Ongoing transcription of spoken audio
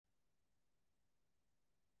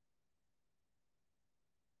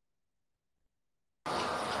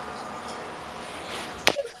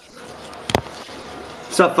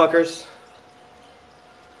up, fuckers?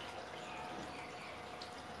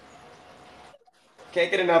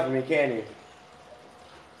 Can't get enough of me, can you?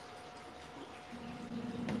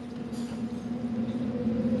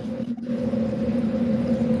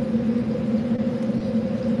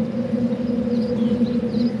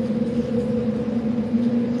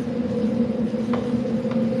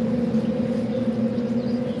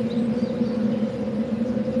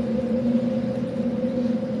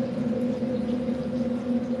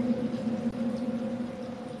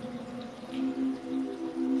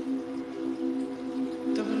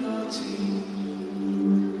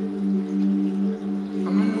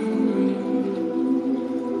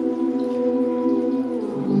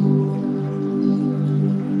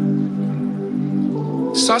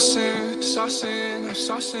 I'm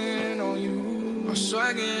saucing on you. I'm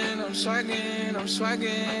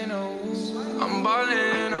swagging, oh. I'm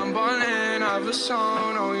ballin', I have a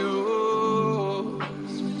song on you.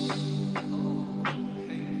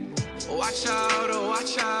 Watch out, oh,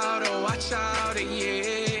 watch out,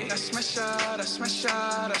 yeah. I smash out,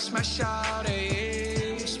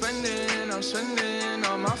 yeah. I'm spending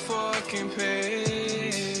on my fucking pay.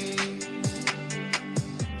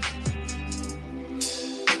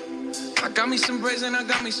 I got me some braids and I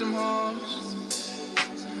got me some hoes.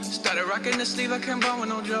 Started rocking the sleeve, I can't buy with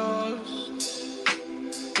no jaws.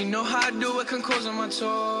 You know how I do it, can close on my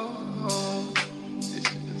toes. This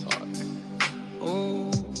shit is hard. Ooh.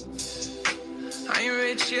 I ain't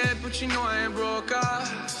rich yet, but you know I ain't broke,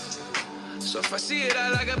 So if I see it,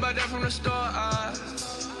 I like it, buy that from the store,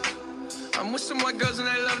 I'm with some white girls and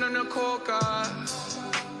they love them to coca.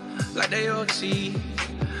 Like they OT,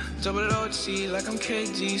 double OT, like I'm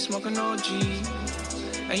KD, smoking OG.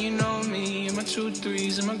 And you know me, in my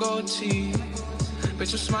 2-3s and my gold tee.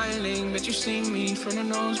 Bet you're smiling, bet you see me from the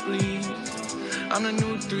nosebleed. I'm the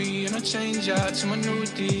new 3 and I change out to my new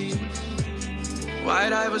D.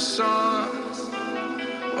 White Iverson.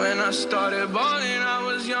 When I started balling, I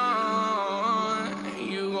was young.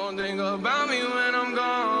 You gon' think about me when I'm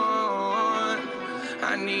gone.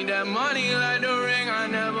 I need that money like the ring I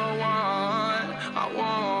never won. I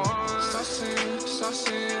want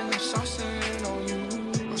saucing on you.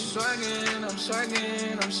 I'm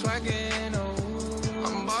swagging, oh.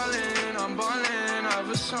 I'm ballin', I have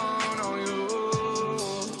a song on you.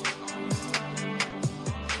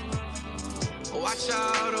 Watch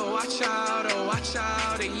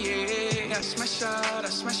out, yeah. I smash out,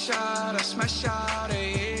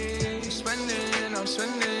 yeah. I'm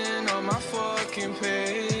spending on my fucking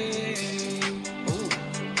pay. Ooh,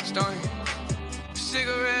 stunning.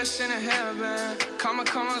 Cigarettes in a hairband,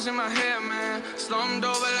 commas in my hair, man. Slumped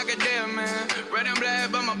over like a dead man. Red and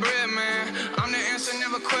black, but my bread, man. I'm the answer,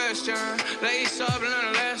 never question. Lace up, learn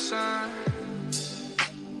a lesson.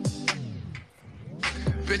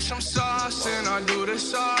 Bitch, I'm saucing, I do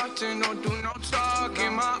this often. Don't do no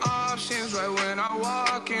talking, my options right when I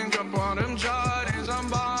walk in. Jump on them Jordans, I'm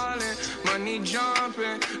ballin'. Money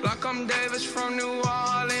jumping, like I'm Davis from New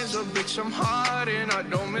Orleans. Oh, bitch, I'm hard and I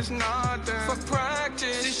don't miss nothing. For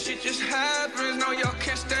practice, this shit just happens. No, y'all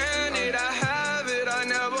can't stand it, I have it. I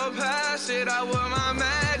never pass it, I wear my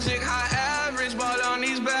magic. High average, ball on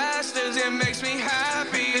these bastards. It makes me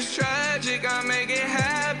happy, it's tragic. I make it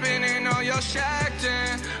happen and all y'all shacked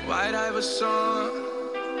in. White Iverson.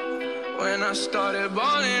 When I started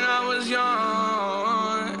balling, I was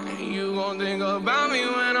young. You gon' think about me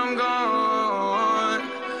when I'm gone.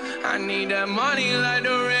 I need that money like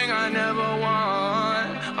the ring I never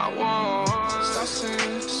won. I want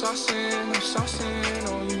saucing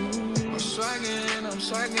on you. I'm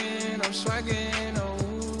swagging, oh.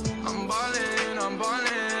 I'm ballin',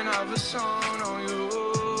 I have a song on you.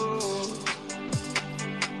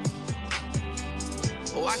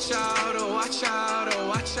 Watch out,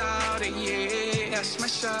 yeah. I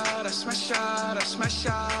smash out,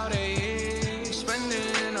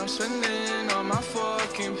 yeah. I'm spending on my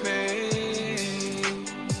fucking pay.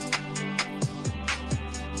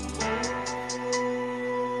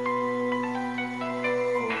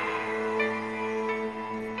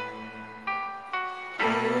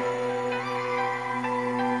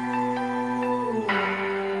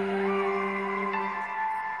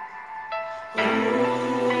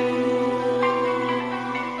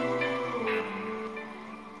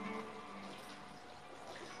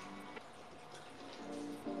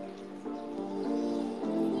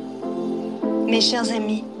 Mes chers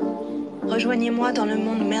amis, rejoignez-moi dans le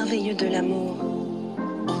monde merveilleux de l'amour.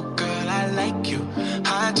 Oh girl, I like you,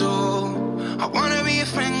 I do. I wanna be a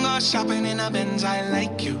friend, go shopping in a Benz, I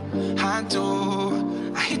like you, I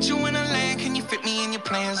do. I hit you in a lane, can you fit me in your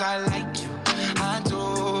plans, I like you, I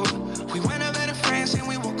do. We went over to France and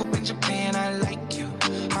we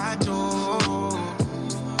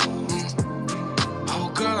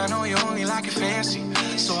like it fancy.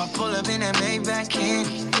 So I pull up in that Maybach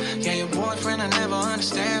candy. Yeah, your boyfriend will never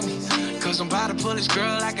understand me. Cause I'm about to pull this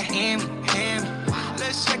girl like a hammy.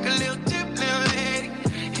 Let's take a little dip, little lady.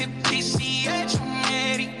 Hit PCH, I'm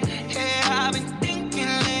ready. Yeah, I've been thinking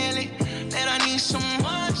lately that I need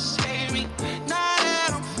someone to save me. Now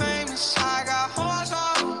that I'm famous, I got hoes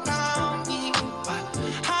all around me. But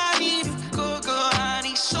I need a good girl, I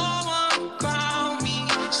need someone to ground me.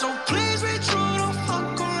 So please be true, don't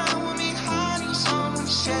fuck around with me. I need someone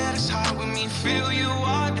to share this heart with me. Feel you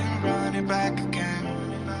out, then run it back again.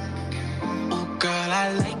 Oh girl,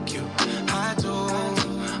 I like you, I do.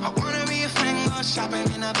 I wanna be a friend, go shopping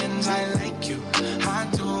in a Benz. I like you, I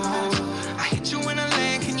do. I hit you in a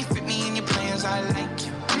leg, can you fit me in your plans? I like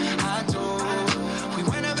you, I do. We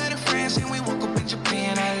went up at France and we woke up in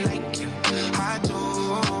Japan. I like you, I do.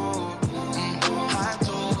 I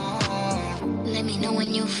do. Let me know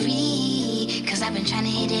when you're free, cause I've been trying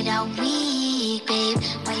to hit it all week, babe.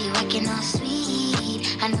 Why you acting all sweet?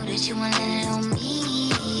 I know that you want a little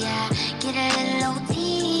me, yeah. Get a little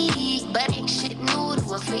OT, but ain't shit new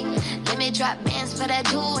to a freak. Let me drop bands for that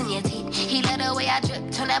jewel in your teeth. He let the way I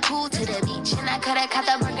drip, turn that pool to the beach. And I coulda caught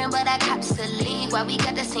the Birkin, but I cops the lead. Why we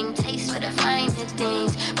got the same taste for the finer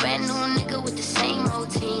things. Brand new nigga with the same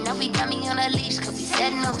routine. Now we got me on a leash, cause we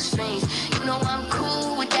said no strings. You know I'm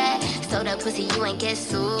cool with that. Stole the pussy, you ain't get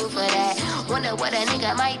sued for that. Wonder what a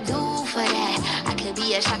nigga might do for that. I could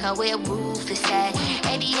be a shocker where roof is at.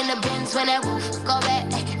 80 in the Benz when that roof go back.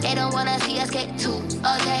 They don't wanna see us get too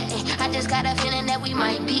upset. I just got a feeling that we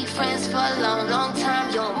might be friends for a long, long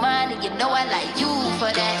time. You're mine and you know I like you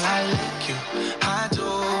for that. Girl, I like you, I do.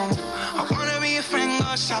 I wanna be a friend,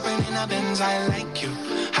 go shopping in a Benz. I like you,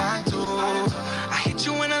 I do. I hit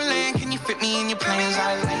you in a lane, can you fit me in your plans?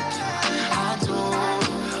 I like you, I do.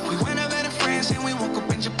 We went up at France and we woke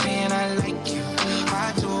up in Japan. I like you,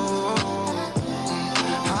 I do.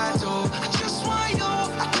 I do. I just want you,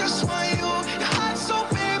 I just want you. Your heart's so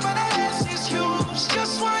big, but that ass is huge.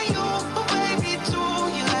 Just want you, but baby too.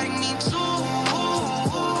 You like me too.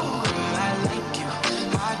 Girl, I like you,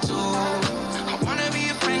 I do. I wanna be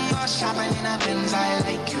a friend, go shopping in a Benz. I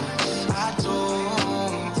like you, I do.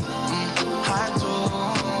 I do.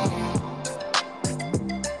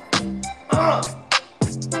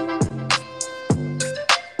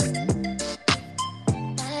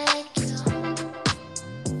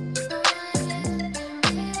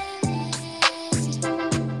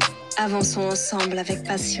 Avançons ensemble avec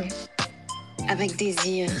passion, avec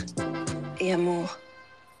désir et amour.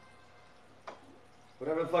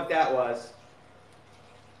 Whatever the fuck that was.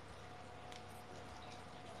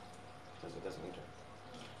 Doesn't enter.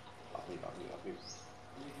 Off mute.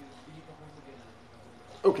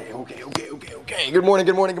 Okay. Good morning,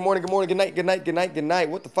 good night.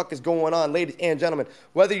 What the fuck is going on, ladies and gentlemen?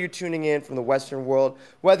 Whether you're tuning in from the Western world,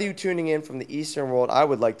 whether you're tuning in from the Eastern world, I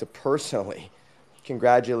would like to personally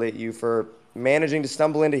congratulate you for managing to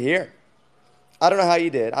stumble into here. I don't know how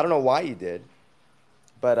you did. I don't know why you did.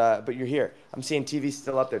 But you're here. I'm seeing TV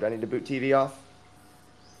still up there. Do I need to boot TV off?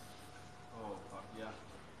 Yeah.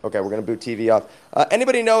 Okay, we're going to boot TV off.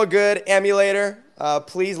 Anybody know a good emulator?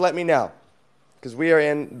 Please let me know. Because we are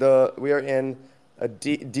in a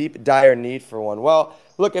deep, dire need for one. Well,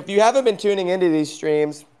 look, if you haven't been tuning into these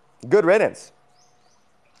streams, good riddance.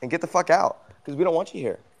 And get the fuck out. Because we don't want you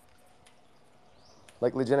here.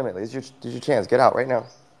 Like, legitimately, this is your chance. Get out right now.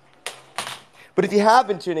 But if you have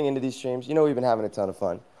been tuning into these streams, you know we've been having a ton of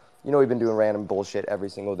fun. You know we've been doing random bullshit every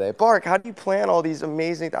single day. Bark, how do you plan all these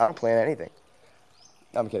amazing... I don't plan anything.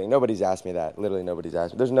 I'm kidding. Nobody's asked me that. Literally nobody's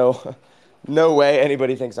asked me. There's no way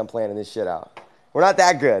anybody thinks I'm planning this shit out. We're not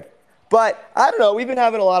that good. But, I don't know. We've been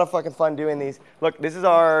having a lot of fucking fun doing these. Look, this is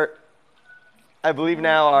our... I believe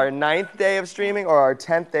now our 9th day of streaming or our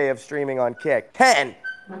 10th day of streaming on Kick. 10!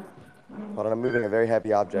 Hold on, I'm moving a very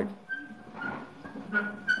heavy object.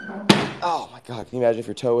 Oh my God, can you imagine if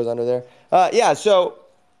your toe was under there? Yeah, so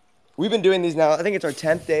we've been doing these now. I think it's our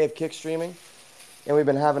 10th day of Kick streaming, and we've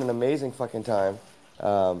been having an amazing fucking time.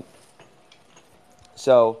 Yeah,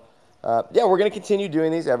 we're going to continue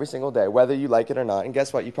doing these every single day, whether you like it or not. And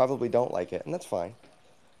guess what? You probably don't like it, and that's fine.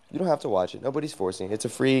 You don't have to watch it. Nobody's forcing it. It's a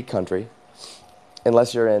free country,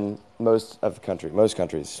 unless you're in most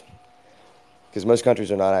countries. Because most countries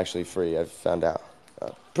are not actually free, I've found out.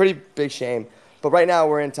 Pretty big shame. But right now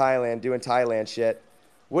we're in Thailand doing Thailand shit.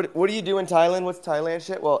 What do you do in Thailand? What's Thailand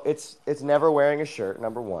shit? Well, it's never wearing a shirt,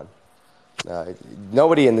 number one.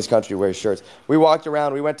 Nobody in this country wears shirts. We walked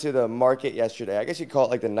around. We went to the market yesterday. I guess you'd call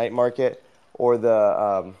it like the night market or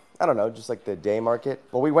the, I don't know, just like the day market.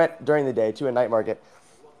 Well, we went during the day to a night market.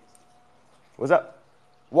 What's up?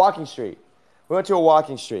 Walking street. We went to a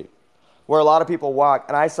walking street. where a lot of people walk,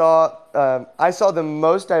 and I saw the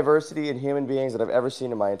most diversity in human beings that I've ever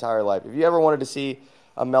seen in my entire life. If you ever wanted to see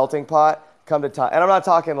a melting pot, come to Thailand. And I'm not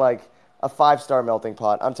talking like a 5-star melting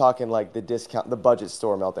pot. I'm talking like the budget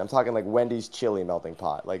store melting. I'm talking like Wendy's chili melting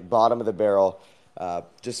pot, like bottom of the barrel,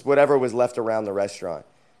 just whatever was left around the restaurant.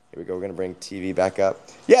 Here we go. We're gonna bring TV back up.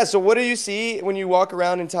 Yeah. So what do you see when you walk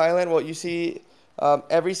around in Thailand? Well, you see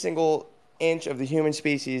every single inch of the human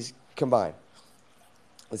species combined.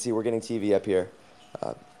 Let's see. We're getting TV up here.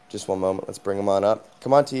 Just one moment. Let's bring them on up.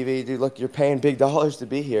 Come on, TV, dude. Look, you're paying big dollars to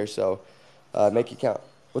be here, so make it count.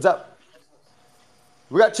 What's up?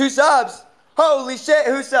 We got 2 subs. Holy shit!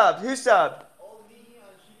 Who subbed? Who subbed?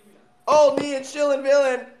 Old Me and Chillin'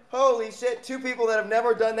 Villain. Holy shit! 2 people that have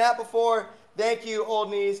never done that before. Thank you,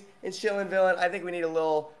 Old Knees and Chillin' Villain. I think we need a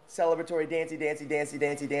little celebratory dancey, dancey, dancey,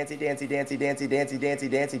 dancey, dancey, dancey, dancey, dancey, dancey, dancey,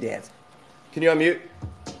 dancey, dance. Can you unmute?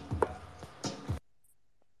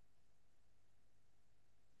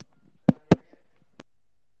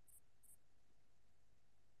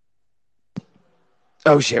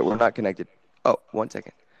 Oh shit, we're not connected. Oh, 1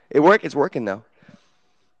 second. It's working though.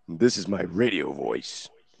 This is my radio voice.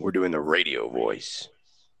 We're doing the radio voice.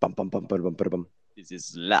 Bum bum bum bum bum bum bum. This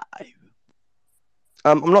is live.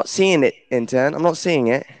 I'm not seeing it, intern. I'm not seeing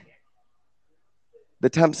it. The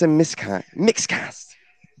Thompson Mixcast.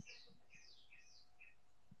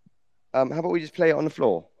 How about we just play it on the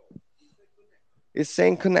floor? It's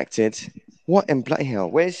saying connected. What in bloody hell?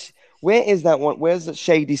 Where is that one? Where's the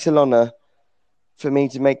shady Solana for me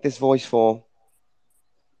to make this voice for?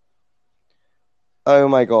 Oh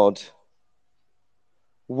my god.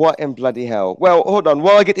 What in bloody hell? Well, hold on.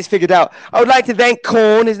 While I get this figured out, I would like to thank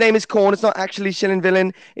Korn. His name is Korn. It's not actually Chillin'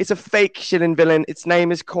 Villain. It's a fake Chillin' Villain. Its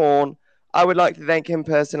name is Korn. I would like to thank him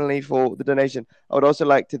personally for the donation. I would also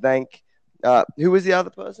like to thank, who was the other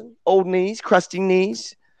person? Old Knees, Crusty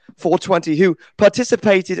Knees, 420, who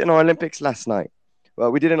participated in our Olympics last night.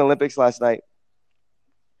 Well, we did an Olympics last night.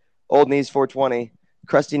 Old Knees 420,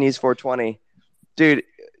 Crusty Knees 420. Dude,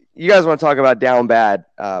 you guys want to talk about down bad.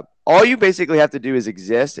 All you basically have to do is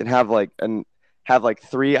exist and have like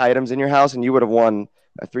 3 items in your house, and you would have won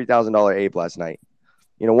a $3,000 Ape last night.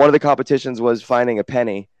 You know, one of the competitions was finding a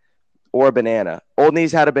penny or a banana. Old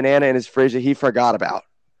Knees had a banana in his fridge that he forgot about.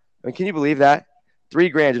 I mean, can you believe that?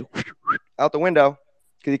 $3,000 just out the window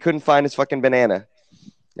because he couldn't find his fucking banana.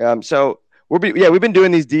 So we've been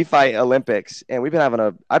doing these DeFi Olympics, and I've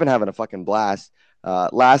been having a fucking blast.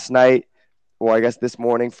 Last night, or I guess this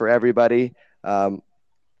morning for everybody.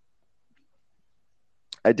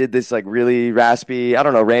 I did this like really raspy, I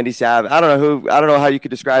don't know, Randy Sav. I don't know how you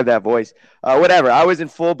could describe that voice. Whatever. I was in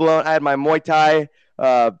full blown. I had my Muay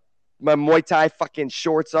Thai fucking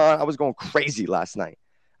shorts on. I was going crazy last night.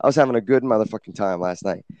 I was having a good motherfucking time last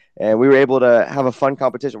night. And we were able to have a fun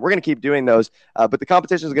competition. We're going to keep doing those, but the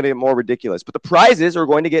competition is going to get more ridiculous. But the prizes are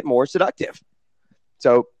going to get more seductive.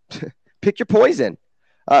 So pick your poison.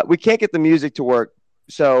 We can't get the music to work.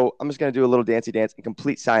 So I'm just going to do a little dancey dance in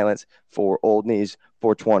complete silence for Old Knees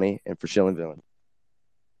 420 and for Chillin' Villain.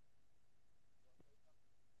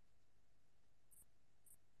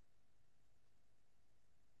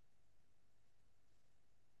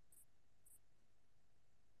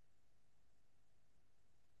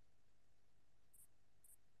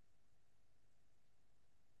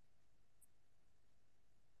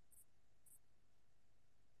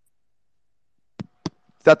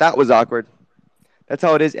 Thought that was awkward. That's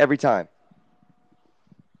how it is every time.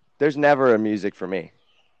 There's never a music for me.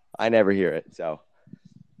 I never hear it. So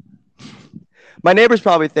my neighbors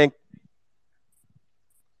probably think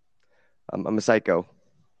I'm a psycho.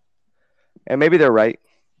 And maybe they're right.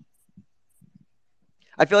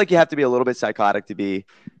 I feel like you have to be a little bit psychotic to be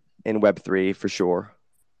in Web3 for sure.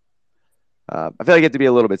 I feel like you have to be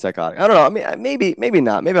a little bit psychotic. I don't know. I mean, maybe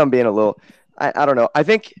not. Maybe I'm being a little, I don't know. I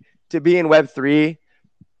think to be in Web3,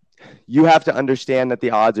 you have to understand that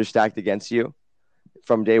the odds are stacked against you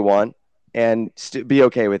from day one and be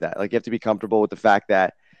okay with that. Like you have to be comfortable with the fact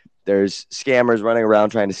that there's scammers running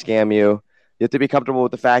around trying to scam you. You have to be comfortable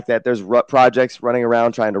with the fact that there's projects running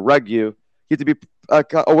around trying to rug you. You have to be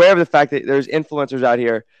aware of the fact that there's influencers out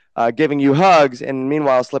here giving you hugs and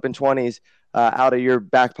meanwhile slipping 20s out of your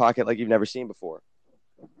back pocket like you've never seen before.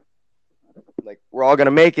 Like we're all going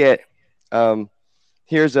to make it.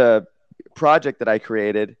 Here's a project that I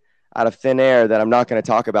created out of thin air that I'm not going to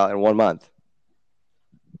talk about in 1 month.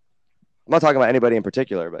 I'm not talking about anybody in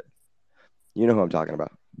particular, but you know who I'm talking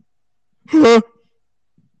about.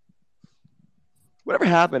 Whatever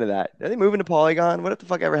happened to that? Are they moving to Polygon? What the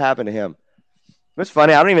fuck ever happened to him? It's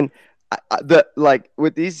funny. I don't even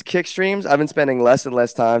with these kick streams, I've been spending less and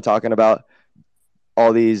less time talking about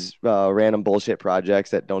all these random bullshit projects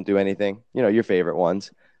that don't do anything. You know, your favorite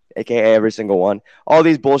ones, aka every single one. All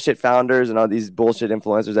these bullshit founders and all these bullshit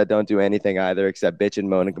influencers that don't do anything either except bitch and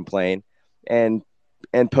moan and complain and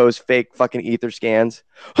post fake fucking ether scans.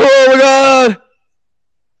 Oh my god!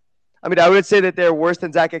 I mean, I would say that they're worse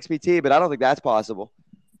than Zach XPT, but I don't think that's possible.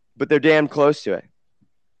 But they're damn close to it.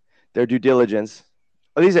 Their due diligence.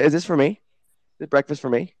 Oh, is this for me? Is it breakfast for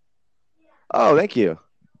me? Oh, thank you.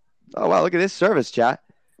 Oh, wow, look at this service, chat.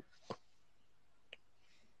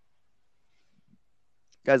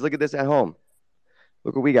 Guys, look at this at home.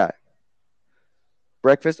 Look what we got.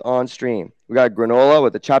 Breakfast on stream. We got granola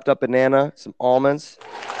with a chopped up banana, some almonds.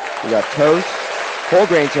 We got toast, whole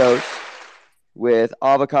grain toast with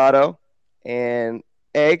avocado and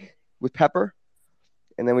egg with pepper.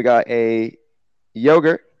 And then we got a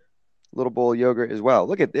yogurt, little bowl of yogurt as well.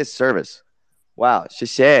 Look at this service. Wow,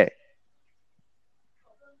 shishe.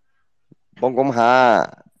 Bongom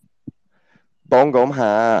ha. Bongom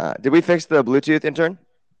ha. Did we fix the Bluetooth, intern?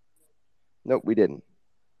 Nope, we didn't.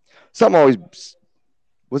 Something always...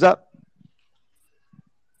 What's up?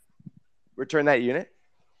 Return that unit?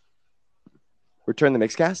 Return the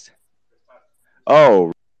Mixcast?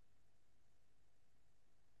 Oh.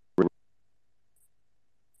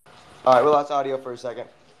 All right, we lost audio for a second.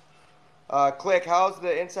 Click, how's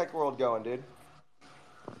the insect world going, dude?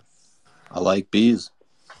 I like bees.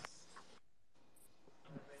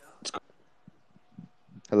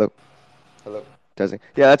 Hello? Hello? Testing.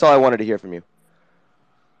 Yeah, that's all I wanted to hear from you.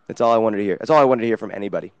 That's all I wanted to hear. That's all I wanted to hear from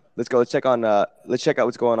anybody. Let's go. Let's check out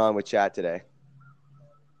what's going on with chat today.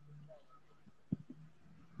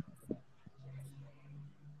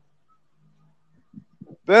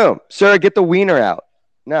 Boom. Sir, get the wiener out.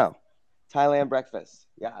 No. Thailand breakfast.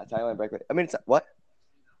 Yeah, Thailand breakfast. I mean, it's what?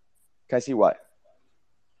 Can I see what?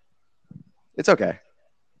 It's okay.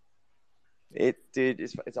 Dude,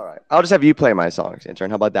 it's all right. I'll just have you play my songs, intern.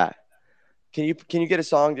 How about that? Can you get a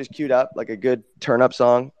song just queued up, like a good turn up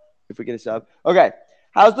song? If we get a sub. Okay.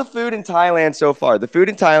 How's the food in Thailand so far? The food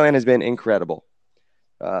in Thailand has been incredible.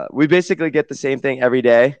 We basically get the same thing every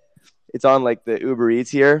day. It's on like the Uber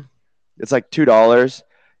Eats here. It's like $2.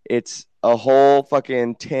 It's a whole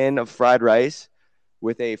fucking tin of fried rice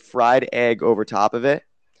with a fried egg over top of it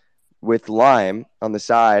with lime on the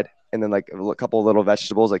side. And then like a couple of little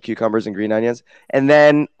vegetables like cucumbers and green onions. And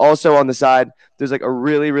then also on the side, there's like a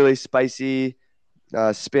really, really spicy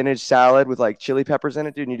spinach salad with like chili peppers in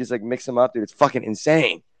it, dude. And you just like mix them up, dude. It's fucking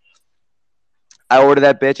insane. I order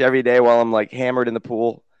that bitch every day while I'm like hammered in the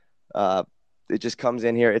pool. It just comes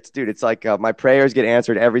in here. It's like my prayers get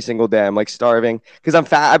answered every single day. I'm like starving because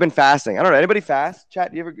I've been fasting. I don't know. Anybody fast?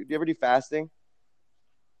 Chat, do you ever do fasting?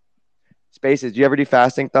 Spaces, do you ever do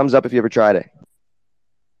fasting? Thumbs up if you ever tried it.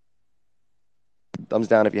 Thumbs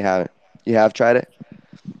down if you haven't. You have tried it?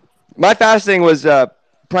 My fasting was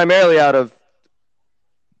primarily out of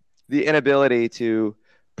the inability to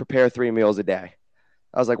prepare 3 meals a day.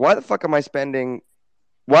 I was like, why am I spending,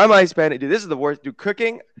 dude, this is the worst. Dude,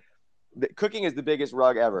 cooking is the biggest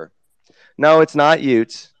rug ever. No, it's not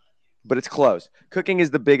Utes, but it's close. Cooking is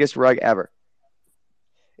the biggest rug ever.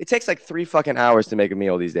 It takes like 3 fucking hours to make a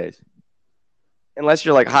meal these days. Unless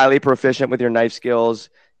you're like highly proficient with your knife skills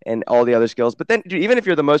and all the other skills. But then, dude, even if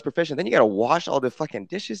you're the most proficient, then you got to wash all the fucking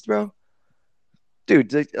dishes, bro.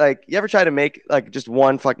 Dude, like, you ever try to make like just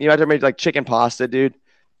one you have to make like chicken pasta, dude?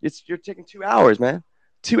 You're taking 2 hours, man.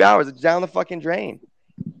 2 hours. It's down the fucking drain.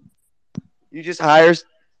 You just hire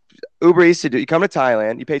Uber Eats to do. You come to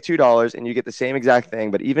Thailand, you pay $2, and you get the same exact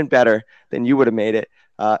thing, but even better than you would have made it,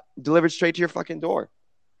 delivered straight to your fucking door.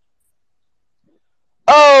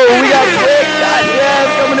 Oh, we got Click.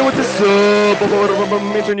 Yeah, coming in with the sub.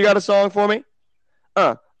 Intern, you got a song for me?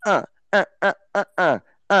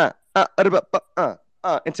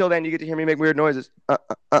 Until then, you get to hear me make weird noises. You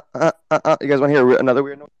guys want to hear another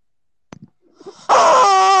weird noise?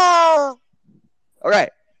 All right.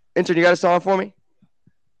 Intern, you got a song for me?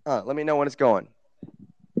 Let me know when it's going.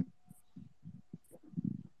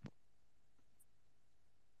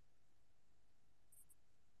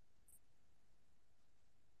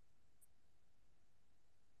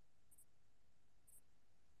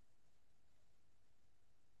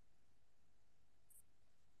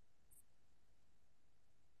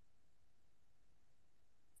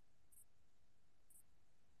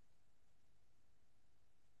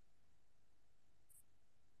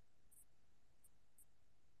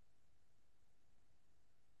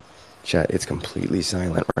 Chat, it's completely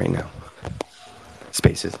silent right now.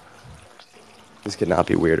 Spaces. This could not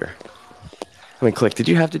be weirder. I mean, Click, did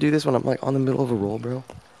you have to do this when I'm like on the middle of a roll, bro?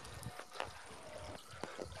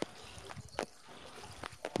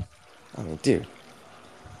 I mean, dude.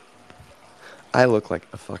 I look like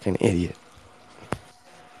a fucking idiot.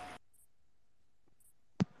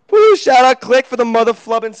 Woo! Shout out Click for the mother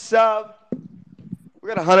flubbing sub. We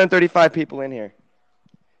got 135 people in here.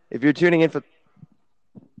 If you're tuning in for,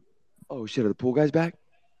 oh shit, are the pool guys back?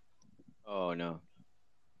 Oh no.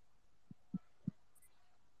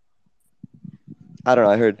 I don't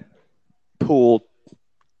know. I heard pool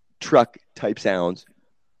truck type sounds.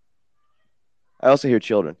 I also hear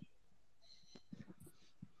children.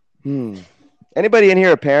 Anybody in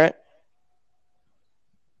here a parent?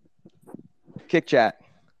 Kick chat.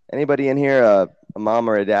 Anybody in here a mom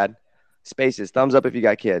or a dad? Spaces. Thumbs up if you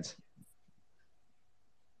got kids.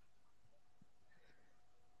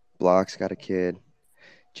 Block's got a kid.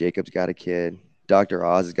 Jacob's got a kid. Dr.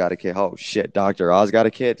 Oz has got a kid. Oh shit, Dr. Oz got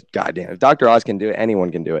a kid. Goddamn. If Dr. Oz can do it,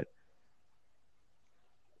 anyone can do it.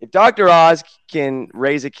 If Dr. Oz can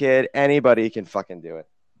raise a kid, anybody can fucking do it.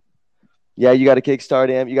 Yeah, you got to kickstart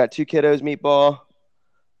him. You got 2 kiddos, Meatball.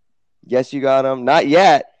 Yes, you got them. Not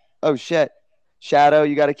yet. Oh, shit. Shadow,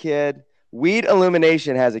 you got a kid. Weed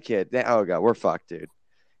Illumination has a kid. Oh, God, we're fucked, dude.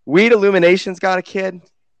 Weed Illumination's got a kid.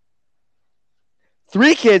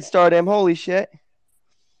 3 kids start him. Holy shit.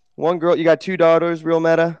 1 girl. You got 2 daughters, real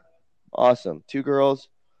meta. Awesome. 2 girls.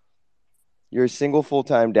 You're a single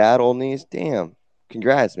full-time dad, old knees. Damn.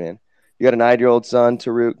 Congrats, man. You got a 9-year-old son,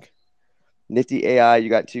 Taruk. Nifty AI, you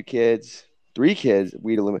got 2 kids. 3 kids.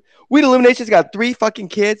 Weed Illumination's got 3 fucking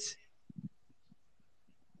kids.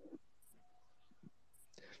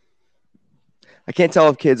 I can't tell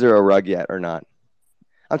if kids are a rug yet or not.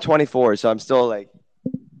 I'm 24, so I'm still like,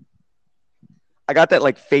 I got that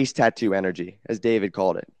like face tattoo energy, as David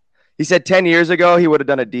called it. He said 10 years ago he would have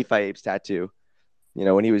done a DeFi Apes tattoo. You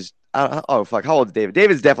know, when he was, oh fuck, how old is David?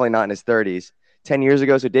 David's definitely not in his 30s. 10 years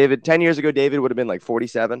ago, so 10 years ago, David would have been like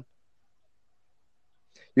 47.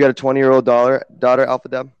 You got a 20-year-old daughter, Alpha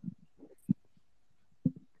Dub?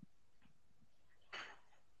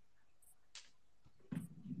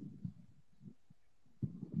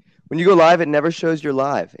 When you go live, it never shows you're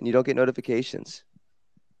live, and you don't get notifications.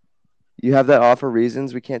 You have that off for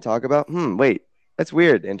reasons we can't talk about? Wait. That's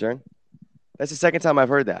weird, intern. That's the second time I've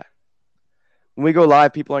heard that. When we go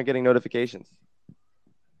live, people aren't getting notifications.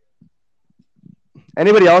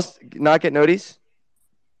 Anybody else not get noties?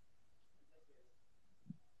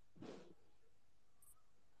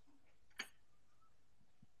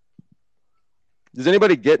 Does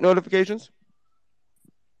anybody get notifications?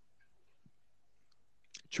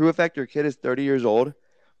 True effect, your kid is 30 years old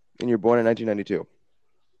and you're born in 1992.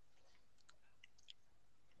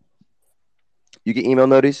 You get email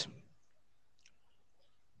notice?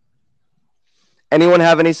 Anyone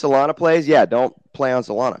have any Solana plays? Yeah, don't play on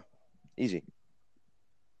Solana. Easy.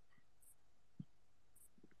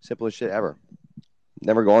 Simplest shit ever.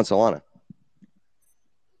 Never go on Solana.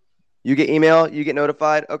 You get email, you get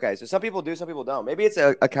notified. Okay, so some people do, some people don't. Maybe it's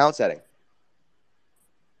an account setting.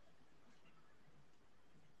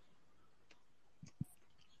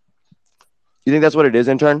 You think that's what it is,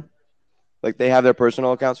 intern? Like they have their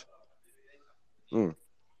personal accounts? You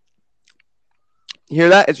hear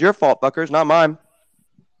that? It's your fault, fuckers, not mine.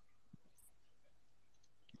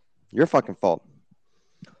 Your fucking fault.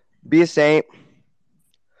 Be a saint.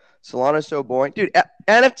 Solana's so boring. Dude,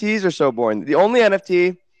 NFTs are so boring. The only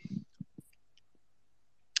NFT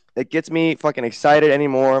that gets me fucking excited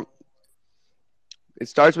anymore, it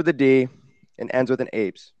starts with a D and ends with an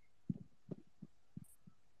apes.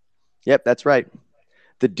 Yep, that's right.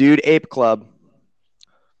 The Dude Ape Club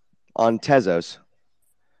on Tezos.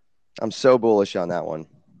 I'm so bullish on that one.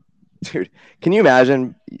 Dude, can you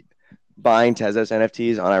imagine buying Tezos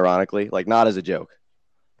NFTs unironically? Like, not as a joke.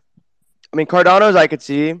 I mean, Cardano's I could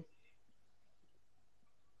see.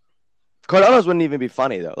 Cardano's wouldn't even be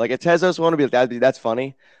funny, though. Like, a Tezos one would be, that's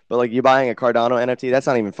funny. But, like, you buying a Cardano NFT, that's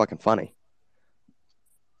not even fucking funny.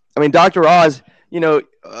 I mean, Dr. Oz, you know,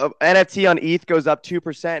 NFT on ETH goes up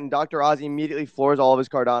 2%, and Dr. Oz immediately floors all of his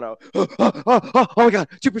Cardano. Oh my God,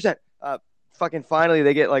 2%. Fucking finally,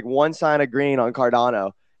 they get like 1 sign of green on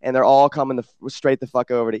Cardano, and they're all coming straight the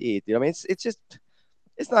fuck over to ETH. You know what I mean? It's just,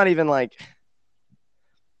 it's not even like,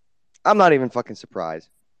 I'm not even fucking surprised.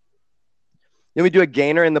 You know, we do a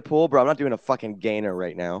gainer in the pool, bro. I'm not doing a fucking gainer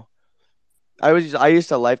right now. I used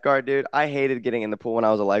to lifeguard, dude. I hated getting in the pool when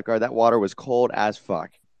I was a lifeguard. That water was cold as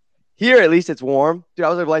fuck. Here, at least it's warm. Dude, I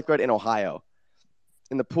was a lifeguard in Ohio,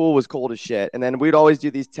 and the pool was cold as shit. And then we'd always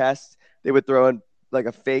do these tests. They would throw in like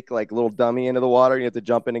a fake, like little dummy into the water. You have to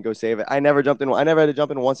jump in and go save it. I never jumped in. I never had to jump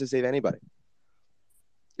in once to save anybody.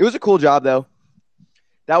 It was a cool job, though.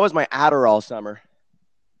 That was my Adderall summer.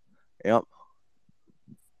 Yep.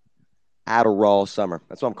 Adderall summer.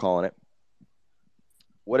 That's what I'm calling it.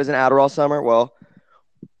 what is an Adderall summer? Well,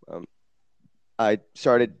 um, I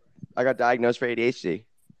got diagnosed for ADHD,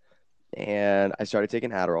 and I started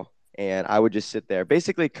taking Adderall, and I would just sit there,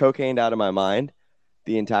 basically cocaine out of my mind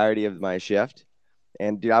the entirety of my shift.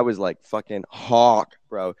 And dude, I was like fucking hawk,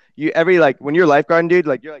 bro. You every like when you're lifeguarding, dude,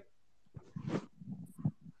 like you're like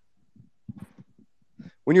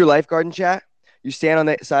when you're lifeguarding chat, you stand on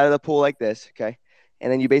the side of the pool like this, okay?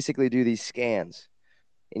 And then you basically do these scans.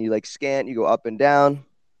 And you like scan, you go up and down,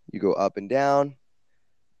 you go up and down,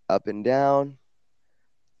 up and down,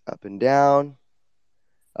 up and down,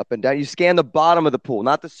 up and down. You scan the bottom of the pool,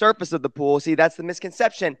 not the surface of the pool. See, that's the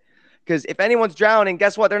misconception. Because if anyone's drowning,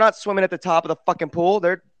 guess what? They're not swimming at the top of the fucking pool.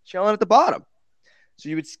 They're chilling at the bottom. So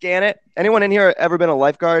you would scan it. Anyone in here ever been a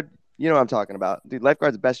lifeguard? You know what I'm talking about. Dude,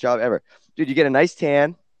 lifeguard's the best job ever. Dude, you get a nice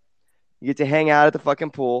tan. You get to hang out at the fucking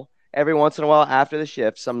pool. Every once in a while after the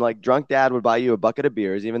shift, some like drunk dad would buy you a bucket of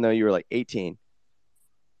beers, even though you were like 18.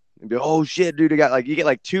 And be, oh shit, dude, you get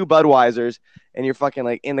like 2 Budweisers and you're fucking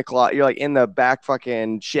like in the closet. You're like in the back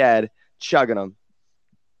fucking shed chugging them.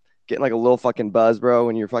 Getting like a little fucking buzz, bro,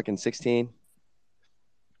 when you're fucking 16.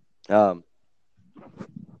 Yeah.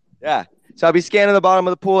 So I'd be scanning the bottom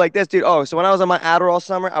of the pool like this, dude. Oh, so when I was on my Adderall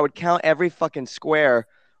summer, I would count every fucking square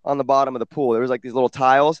on the bottom of the pool. There was like these little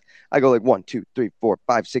tiles. I go like 1, 2, 3, 4,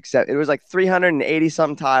 5, 6, 7. It was like 380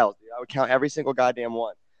 something tiles. Dude. I would count every single goddamn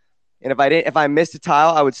one. And if I missed a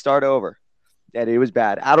tile, I would start over. Yeah, dude, it was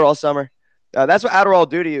bad. Adderall summer. That's what Adderall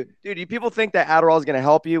do to you, dude. People think that Adderall is gonna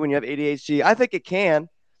help you when you have ADHD. I think it can,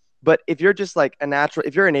 but if you're just like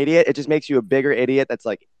if you're an idiot, it just makes you a bigger idiot.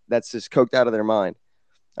 That's just coked out of their mind.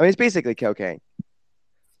 I mean, it's basically cocaine.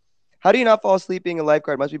 How do you not fall asleep being a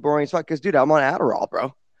lifeguard? It must be boring as fuck. Because, dude, I'm on Adderall,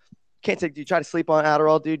 bro. You try to sleep on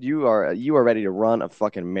Adderall, dude. You are ready to run a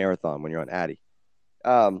fucking marathon when you're on Addy.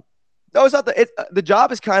 No, it's not the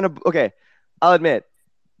job is kind of okay. I'll admit,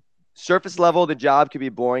 surface level, the job could be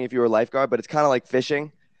boring if you were a lifeguard, but it's kind of like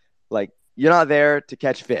fishing. Like you're not there to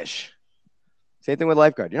catch fish. Same thing with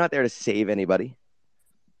lifeguard. You're not there to save anybody.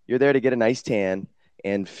 You're there to get a nice tan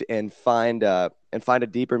and find a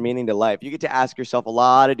deeper meaning to life. You get to ask yourself a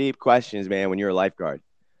lot of deep questions, man, when you're a lifeguard.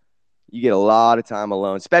 You get a lot of time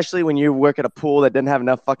alone, especially when you work at a pool that doesn't have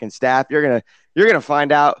enough fucking staff. You're gonna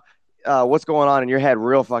find out what's going on in your head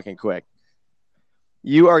real fucking quick.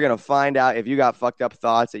 You are gonna find out if you got fucked up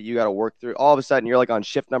thoughts that you got to work through. All of a sudden, you're like on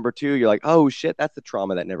shift number 2. You're like, oh shit, that's the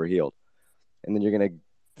trauma that never healed, and then you're gonna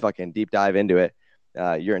fucking deep dive into it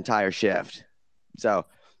your entire shift. So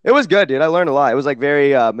it was good, dude. I learned a lot. It was like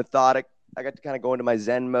very methodic. I got to kind of go into my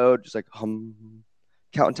Zen mode, just like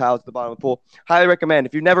counting tiles at the bottom of the pool. Highly recommend.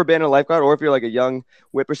 If you've never been a lifeguard or if you're like a young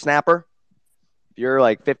whippersnapper, if you're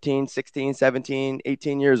like 15, 16, 17,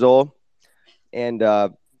 18 years old and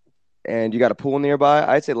you got a pool nearby,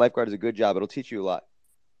 I'd say lifeguard is a good job. It'll teach you a lot.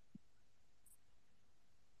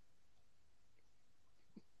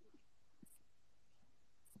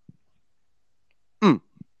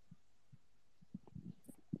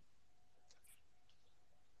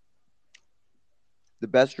 The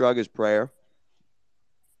best drug is prayer.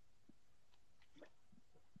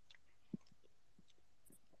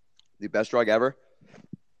 The best drug ever.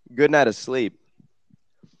 Good night of sleep.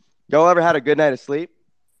 Y'all ever had a good night of sleep?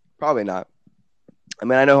 Probably not. I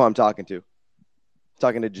mean, I know who I'm talking to. I'm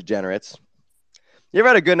talking to degenerates. You ever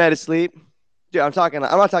had a good night of sleep? Dude, I'm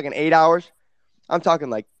not talking 8 hours. I'm talking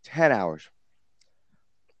like 10 hours.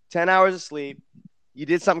 10 hours of sleep. You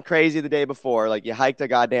did something crazy the day before, like you hiked a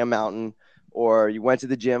goddamn mountain, or you went to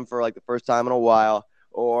the gym for like the first time in a while,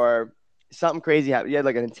 or something crazy happened. You had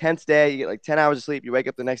like an intense day. You get like 10 hours of sleep. You wake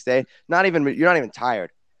up the next day. You're not even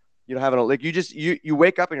tired. You don't have like you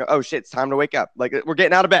wake up and you're, oh shit, it's time to wake up. Like we're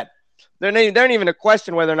getting out of bed. There ain't even a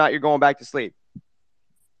question whether or not you're going back to sleep.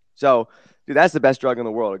 So, dude, that's the best drug in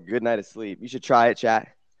the world. A good night of sleep. You should try it, chat.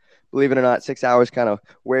 Believe it or not, 6 hours kind of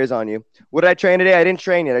wears on you. What did I train today? I didn't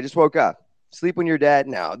train yet. I just woke up. Sleep when you're dead.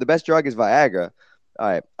 No, the best drug is Viagra. All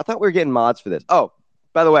right. I thought we were getting mods for this. Oh,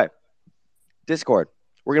 by the way, Discord.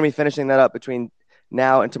 We're going to be finishing that up between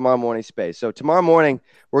now and tomorrow morning space. So tomorrow morning,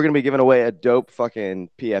 we're going to be giving away a dope fucking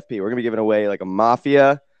PFP. We're going to be giving away like a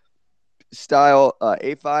Mafia style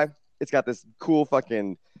A5. It's got this cool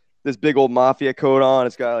fucking, this big old Mafia coat on.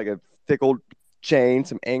 It's got like a thick old chain,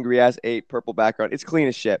 some angry ass 8 purple background. It's clean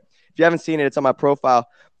as shit. If you haven't seen it, it's on my profile.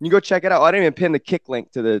 You can go check it out. I didn't even pin the kick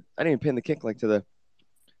link to the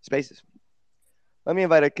spaces. Let me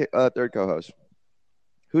invite a third co-host.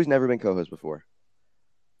 Who's never been co-host before?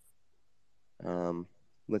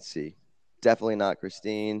 Let's see. Definitely not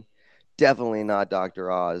Christine. Definitely not Dr.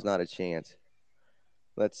 Oz. Not a chance.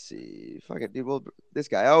 Let's see. Fuck it, dude. Well, this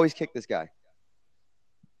guy. I always kick this guy.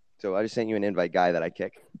 So I just sent you an invite, guy that I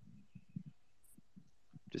kick.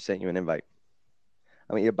 Just sent you an invite.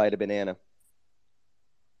 I'm going to eat a bite of banana.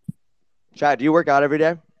 Chat, do you work out every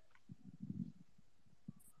day?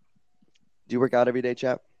 Do you work out every day,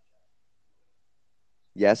 chat?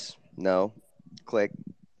 Yes, no, click.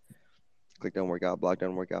 Click don't work out, block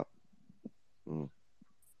don't work out. You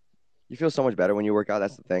feel so much better when you work out.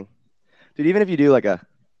 That's the thing. Dude, even if you do like a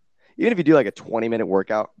 20-minute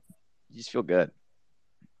workout, you just feel good.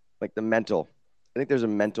 Like the mental. I think there's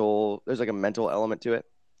like a mental element to it.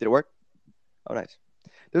 Did it work? Oh, nice.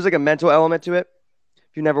 There's like a mental element to it.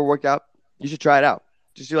 If you've never worked out, you should try it out.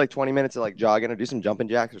 Just do like 20 minutes of like jogging or do some jumping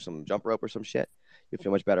jacks or some jump rope or some shit. You'll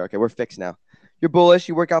feel much better. Okay, we're fixed now. You're bullish.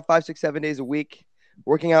 You work out 5, 6, 7 days a week.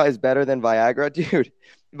 Working out is better than Viagra. Dude,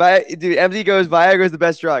 MZ goes, Viagra is the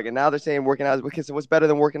best drug. And now they're saying working out is wicked. So what's better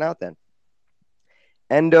than working out then?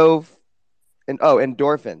 Endorphins.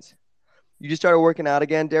 You just started working out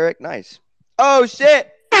again, Derek? Nice. Oh,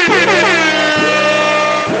 shit. Yeah.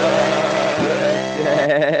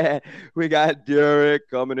 We got Derek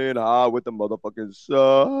coming in hot with the motherfucking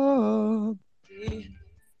sub.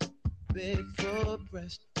 Big full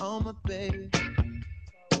breast on my baby.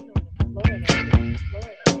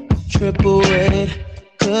 Triple weight,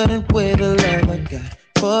 couldn't wait the love I got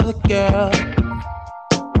for the girl.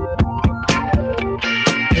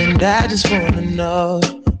 And I just wanna know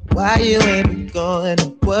why you ain't been going to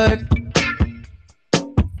work.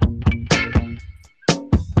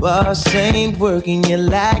 Boss ain't working you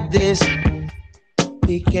like this.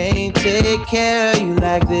 He can't take care of you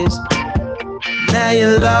like this. Now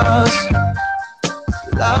you're lost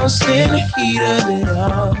in the heat of it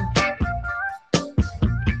all.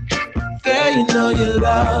 Girl, you know you're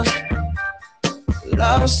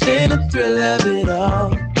lost in the thrill of it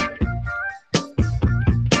all.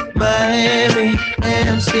 Miami,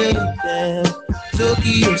 Amsterdam,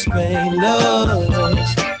 Tokyo, Spain,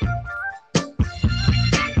 lost.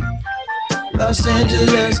 Los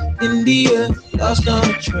Angeles, India, lost on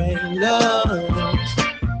the train, lost.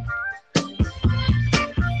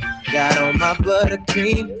 Got on my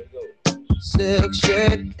buttercream silk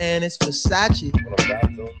shirt and it's Versace.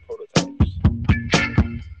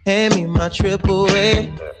 Hand me my triple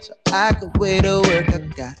A so I could wait to work. I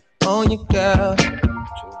got on you, girl.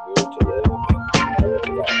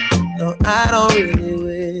 No, I don't really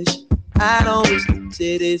wish. I don't wish the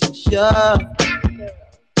titties for sure.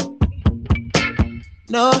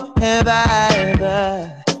 No, have I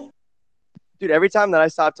ever. Dude, every time that I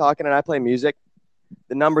stop talking and I play music,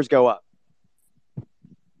 the numbers go up.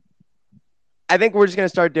 I think we're just going to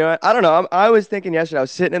start doing, I don't know. I was thinking yesterday, I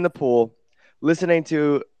was sitting in the pool listening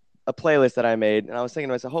to a playlist that I made, and I was thinking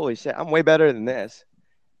to myself, holy shit, I'm way better than this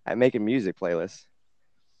at making music playlists.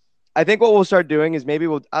 I think what we'll start doing is maybe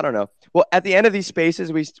I don't know. Well, at the end of these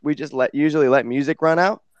spaces, we just usually let music run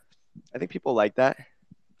out. I think people like that.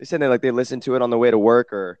 They said they listen to it on the way to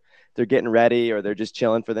work, or they're getting ready, or they're just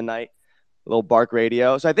chilling for the night. A little bark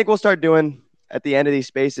radio. So I think we'll start doing, at the end of these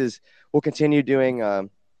spaces, we'll continue doing a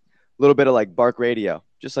little bit of like bark radio,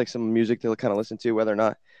 just like some music to kind of listen to, whether or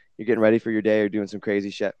not you're getting ready for your day or doing some crazy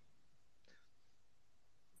shit.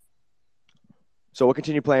 So we'll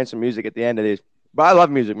continue playing some music at the end of these. But I love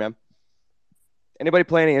music, man. Anybody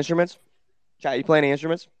play any instruments? Chat, you play any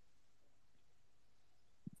instruments?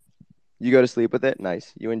 You go to sleep with it?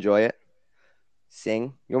 Nice. You enjoy it?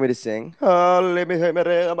 Sing? You want me to sing? That's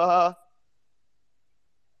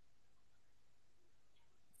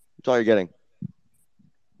all you're getting.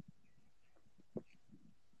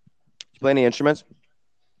 You play any instruments?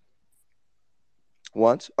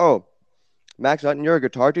 Once? Oh, Max Hutton, you're a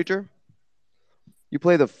guitar teacher? You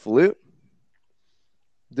play the flute?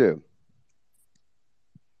 Dude.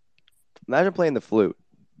 Imagine playing the flute.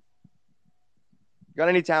 Got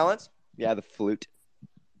any talents? Yeah, the flute.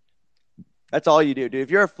 That's all you do, dude.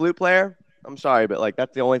 If you're a flute player, I'm sorry, but like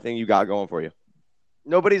that's the only thing you got going for you.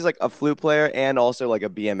 Nobody's like a flute player and also like a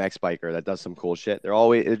BMX biker that does some cool shit. They're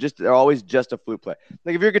always just a flute player.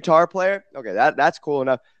 Like if you're a guitar player, okay, that's cool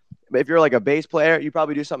enough. But if you're like a bass player, you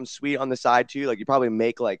probably do something sweet on the side too. Like you probably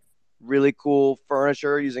make like really cool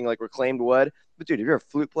furniture using like reclaimed wood. But dude, if you're a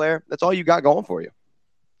flute player, that's all you got going for you.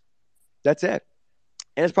 That's it.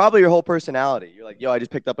 And it's probably your whole personality. You're like, yo, I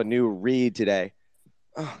just picked up a new reed today.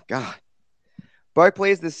 Oh, God. Bark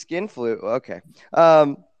plays the skin flute. Okay.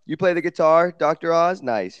 You play the guitar, Dr. Oz?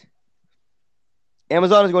 Nice.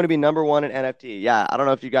 Amazon is going to be #1 in NFT. Yeah, I don't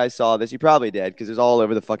know if you guys saw this. You probably did because it's all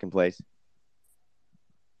over the fucking place.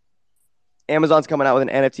 Amazon's coming out with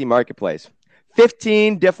an NFT marketplace.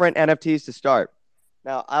 15 different NFTs to start.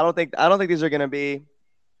 Now, I don't think these are going to be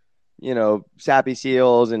Sappy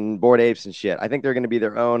Seals and Bored Apes and shit. I think they're going to be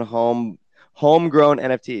their own homegrown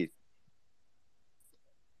NFT.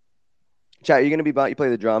 Chat, you going to be buying? You play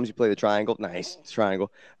the drums, you play the triangle. Nice,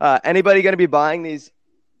 triangle. Anybody going to be buying these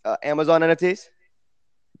Amazon NFTs?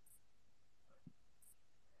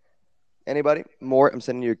 Anybody? Mort, I'm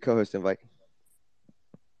sending you a co-host invite.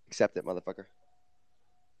 Accept it, motherfucker.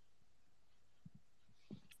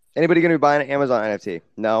 Anybody going to be buying an Amazon NFT?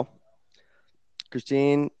 No.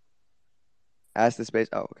 Christine, ask the space.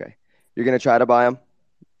 Oh, okay. You're going to try to buy them?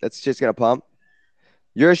 That's just going to pump?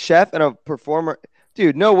 You're a chef and a performer.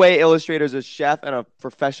 Dude, no way Illustrator's a chef and a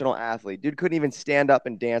professional athlete. Dude couldn't even stand up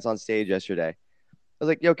and dance on stage yesterday. I was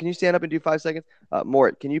like, yo, can you stand up and do 5 seconds?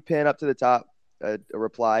 Mort, can you pin up to the top a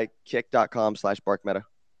reply, kick.com/barkmeta?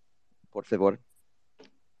 Por favor.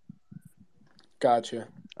 Gotcha.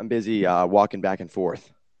 I'm busy walking back and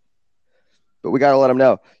forth. But we got to let them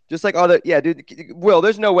know. Just like all the, yeah, dude, Will,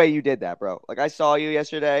 there's no way you did that, bro. Like I saw you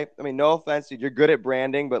yesterday. I mean, no offense, dude. You're good at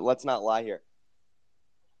branding, but let's not lie here.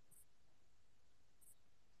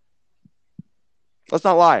 Let's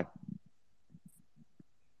not lie.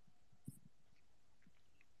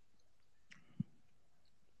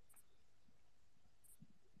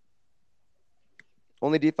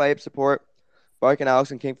 Only DeFi Ape support. Bark and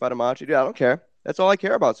Alex and King Fadamachi. Dude, I don't care. That's all I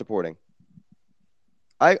care about supporting.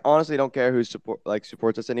 I honestly don't care who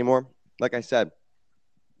supports us anymore. Like I said,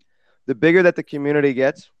 the bigger that the community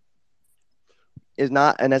gets is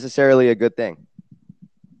not necessarily a good thing.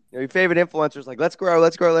 Your favorite influencers like, let's grow,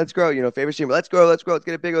 let's grow, let's grow. Favorite streamer, let's grow, let's get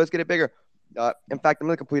it bigger, let's get it bigger. In fact, I'm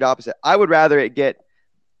the complete opposite. I would rather it get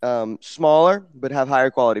smaller but have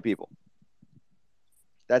higher quality people.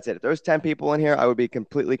 That's it. If there was 10 people in here, I would be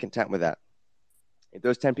completely content with that. If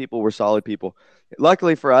those 10 people were solid people.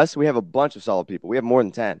 Luckily for us, we have a bunch of solid people. We have more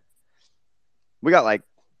than 10. We got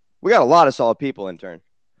a lot of solid people, intern.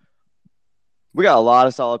 We got a lot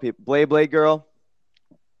of solid people. Blade Girl.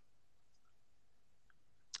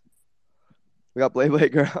 We got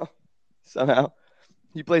Blade Girl somehow.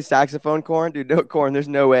 You play saxophone, Corn? Dude, no, Corn, there's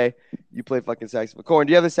no way you play fucking saxophone. Corn,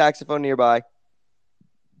 do you have a saxophone nearby?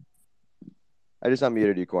 I just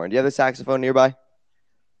unmuted you, Corn. Do you have a saxophone nearby?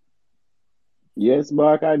 Yes,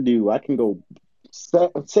 Mark, I do. I can go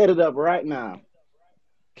set it up right now.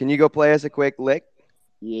 Can you go play us a quick lick?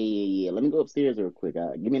 Yeah. Let me go upstairs real quick.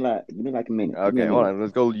 Give me like a minute. Okay, hold on.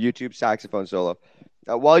 Let's go YouTube saxophone solo.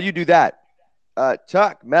 While you do that,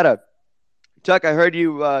 Tuck, Meta. Tuck, I heard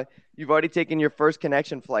you've already taken your first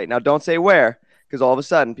connection flight. Now, don't say where, because all of a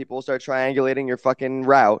sudden people will start triangulating your fucking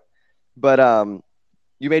route. But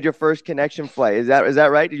you made your first connection flight. Is that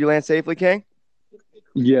right? Did you land safely, King?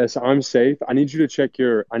 Yes, I'm safe. I need you to check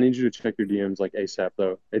your DMs like ASAP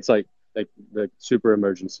though. It's like the super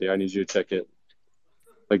emergency. I need you to check it.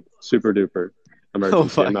 Like super duper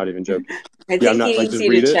emergency. I'm not even joking. I think he needs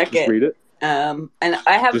you to check it. Read it. And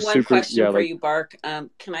I have just one question for you, Bark.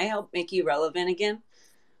 Can I help make you relevant again?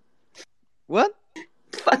 What?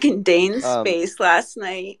 Fucking Dane's space last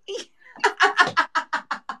night.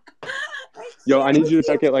 Yo, I need you to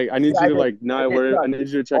check it. I need you to I need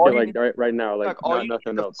you to check it right now. Not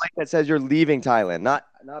nothing else. That says you're leaving Thailand, not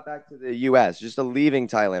back to the U.S. Just a leaving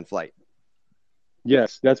Thailand flight.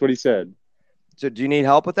 Yes, that's what he said. So, do you need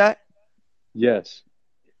help with that? Yes.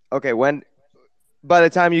 Okay. When? By the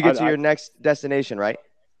time you get to your next destination, right?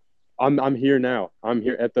 I'm here now. I'm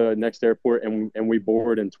here at the next airport, and we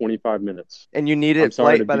board in 25 minutes. And you need it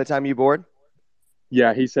flight by the time you board?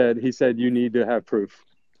 Yeah, he said you need to have proof.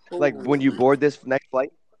 Like when you board this next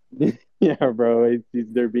flight? Yeah, bro.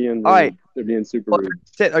 They're being all right. They're being super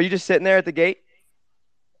rude. Are you just sitting there at the gate?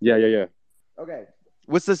 Yeah. Okay.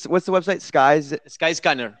 What's the website?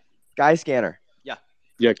 Skyscanner. Skyscanner. Yeah.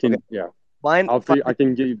 Yeah. Okay. Yeah. Mine. I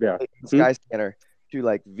can get you back. Skyscanner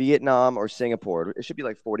to Vietnam or Singapore. It should be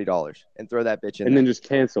 $40, and throw that bitch in. And then just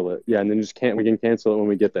cancel it. Yeah, and then we can cancel it when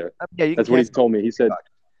we get there. Yeah, that's what he told me. He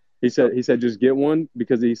said just get one,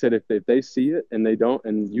 because he said if they see it and they don't,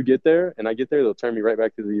 and you get there and I get there, they'll turn me right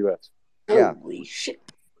back to the U.S. Yeah. Holy shit.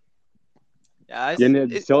 Yeah.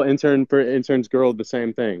 Tell intern's girl the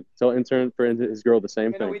same thing. Tell intern for his girl the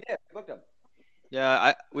same thing. We did. I booked him.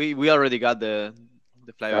 Yeah, we already got the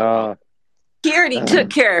flight. He already took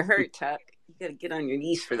care of her, Tuck. You gotta get on your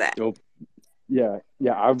knees for that. Nope. Yeah.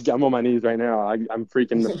 I'm on my knees right now. I'm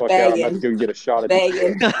freaking the fuck out. I'm about to go get a shot at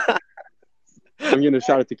tequila. I'm getting a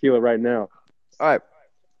shot of tequila right now. All right.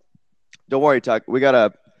 Don't worry, Tuck. We got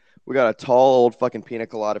a tall old fucking pina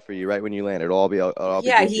colada for you right when you land. It'll all be.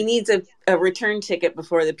 Yeah, he needs a return ticket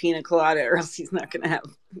before the pina colada, or else he's not gonna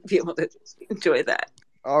be able to enjoy that.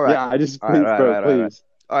 All right. Yeah, I just please.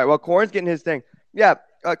 All right. Well, Corn's getting his thing. Yeah.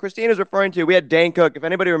 Christina's referring to, we had Dane Cook. If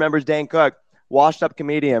anybody remembers Dane Cook, washed up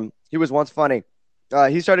comedian. He was once funny.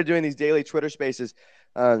 He started doing these daily Twitter spaces.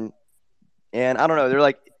 And I don't know, they're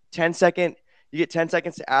like 10-second. You get 10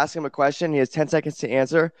 seconds to ask him a question. He has 10 seconds to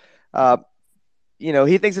answer.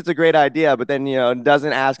 He thinks it's a great idea, but then,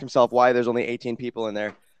 doesn't ask himself why there's only 18 people in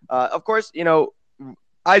there. Of course,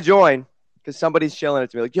 I join because somebody's chilling it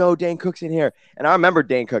to me like, yo, Dane Cook's in here. And I remember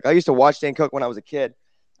Dane Cook. I used to watch Dane Cook when I was a kid.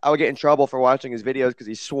 I would get in trouble for watching his videos because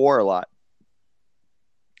he swore a lot.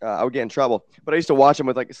 I would get in trouble. But I used to watch him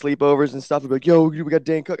with like sleepovers and stuff. I'd be like, yo, we got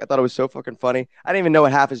Dane Cook. I thought it was so fucking funny. I didn't even know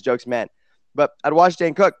what half his jokes meant. But I'd watch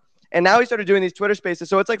Dane Cook. And now he started doing these Twitter spaces.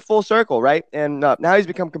 So it's like full circle, right? And now he's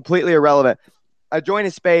become completely irrelevant. I join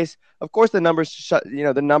his space. Of course, the number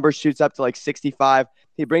shoots up to like 65.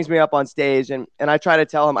 He brings me up on stage, and I try to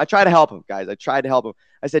tell him. I try to help him, guys. I tried to help him.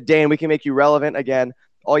 I said, Dane, we can make you relevant again.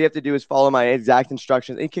 All you have to do is follow my exact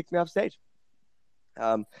instructions. And he kicked me off stage.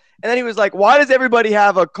 And then he was like, why does everybody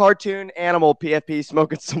have a cartoon animal PFP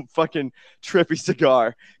smoking some fucking trippy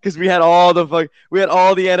cigar? Because we had all the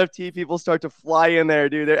NFT people start to fly in there,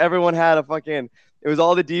 dude. Everyone had it was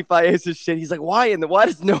all the DeFi aces shit. He's like, why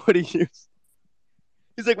does nobody use?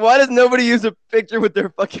 He's like, why does nobody use a picture with their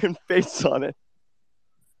fucking face on it?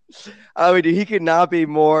 Dude, he could not be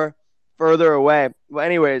more further away. Well,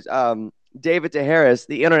 anyways, David Taharis,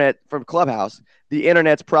 the internet from Clubhouse, the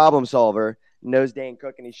internet's problem solver, knows Dane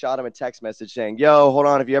Cook, and he shot him a text message saying, yo, hold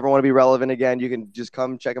on, if you ever want to be relevant again, you can just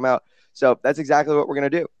come check him out. So that's exactly what we're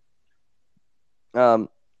going to do.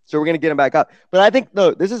 So we're going to get him back up. But I think,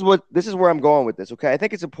 though, this is where I'm going with this, okay? I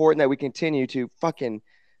think it's important that we continue to fucking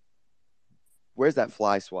 – where's that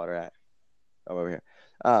fly swatter at? Oh, over here.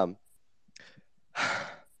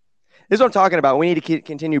 This is what I'm talking about. We need to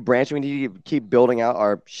continue branching. We need to keep building out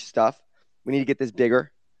our stuff. We need to get this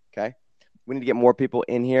bigger, okay? We need to get more people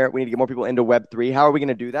in here. We need to get more people into Web3. How are we going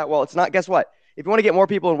to do that? Well, it's not – guess what? If you want to get more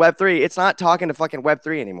people in Web3, it's not talking to fucking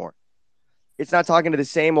Web3 anymore. It's not talking to the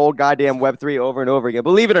same old goddamn Web3 over and over again.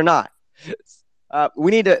 Believe it or not.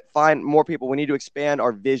 We need to find more people. We need to expand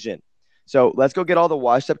our vision. So let's go get all the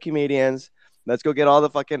washed-up comedians. Let's go get all the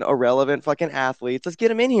fucking irrelevant fucking athletes. Let's get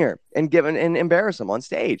them in here and and embarrass them on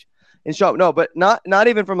stage and show up. No, but not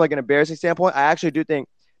even from like an embarrassing standpoint. I actually do think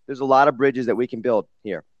there's a lot of bridges that we can build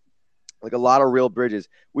here. Like a lot of real bridges.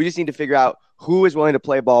 We just need to figure out who is willing to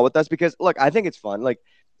play ball with us because, look, I think it's fun. Like,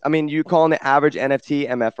 I mean, you call in the average NFT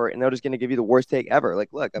MFer, and they're just going to give you the worst take ever. Like,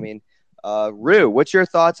 look, I mean, Rue, what's your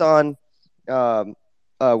thoughts on what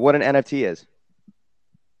an NFT is?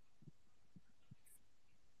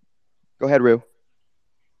 Go ahead, Rue.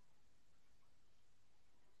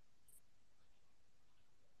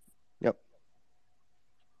 Yep.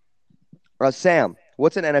 Sam,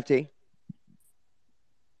 what's an NFT?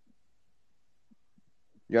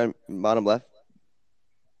 You're on bottom left.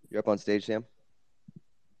 You're up on stage, Sam.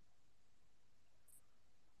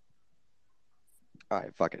 All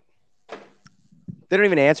right, fuck it. They don't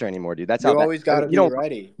even answer anymore, dude. That's how you always got to be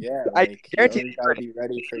ready. Yeah, I guarantee you got to be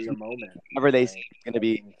ready for your moment. Whenever they say it's going to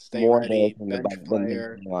be stay more ready,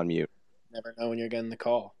 than on mute. Never know when you're getting the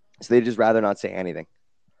call. So they just rather not say anything.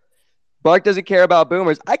 Bark doesn't care about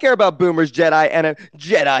boomers. I care about boomers, Jedi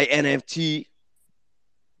NFT.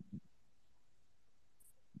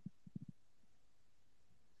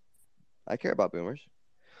 I care about boomers.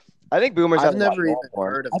 I think boomers. I've never even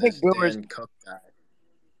heard of this Dan Cook guy.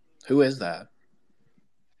 Who is that?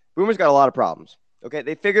 Boomers got a lot of problems. Okay,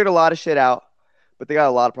 they figured a lot of shit out, but they got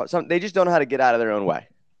a lot of problems. They just don't know how to get out of their own way.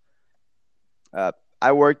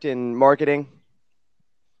 I worked in marketing.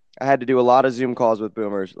 I had to do a lot of Zoom calls with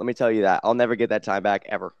boomers. Let me tell you that. I'll never get that time back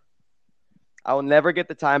ever. I will never get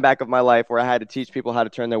the time back of my life where I had to teach people how to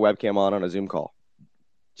turn their webcam on a Zoom call.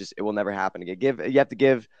 It will never happen again. You have to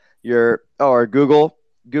give Google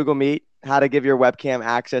Meet, how to give your webcam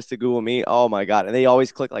access to Google Meet. Oh my God. And they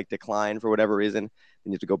always click like decline for whatever reason.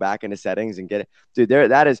 And you have to go back into settings and get it. Dude,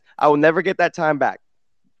 I will never get that time back.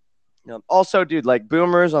 Also, dude, like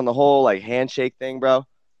boomers on the whole like handshake thing, bro.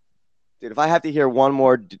 Dude, if I have to hear one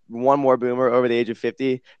more boomer over the age of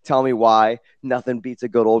 50 tell me why nothing beats a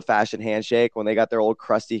good old fashioned handshake when they got their old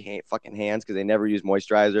crusty fucking hands because they never use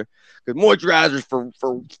moisturizer. Because moisturizer's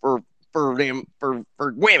for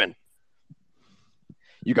women.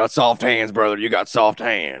 You got soft hands, brother. You got soft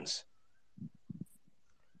hands.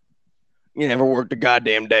 You never worked a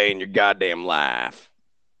goddamn day in your goddamn life.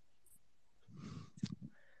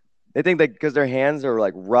 They think that because their hands are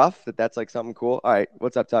like rough, that's like something cool. All right,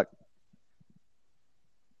 what's up, Tuck?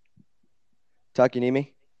 Tuck, you need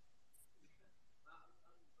me?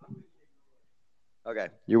 Okay,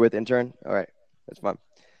 you're with intern? All right, that's fine.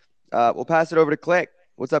 We'll pass it over to Click.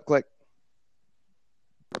 What's up, Click?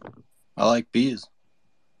 I like bees.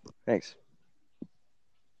 Thanks.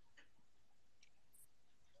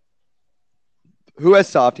 Who has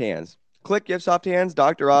soft hands? Click, you have soft hands.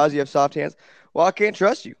 Dr. Oz, you have soft hands. Well, I can't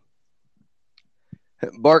trust you.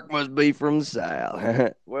 Bark must be from the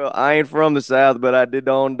South. Well, I ain't from the South, but I did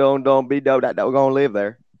don't be that gonna live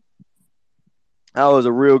there. I was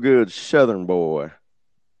a real good Southern boy.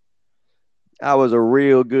 I was a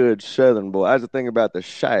real good Southern boy. That's the thing about the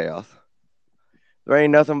South. There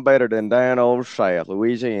ain't nothing better than down old South,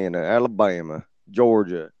 Louisiana, Alabama,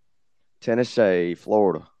 Georgia, Tennessee,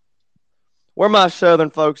 Florida. Where my Southern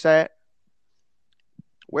folks at?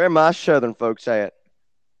 Where my Southern folks at?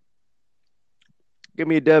 Give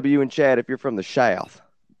me a W in chat if you're from the South.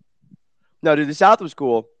 No, dude, the South was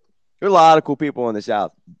cool. There are a lot of cool people in the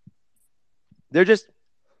South. They're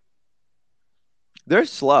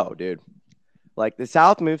slow, dude. Like, the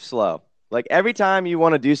South moves slow. Like, every time you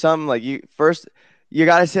want to do something, like, you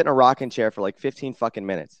got to sit in a rocking chair for like 15 fucking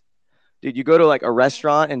minutes. Dude, you go to like a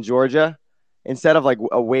restaurant in Georgia, instead of like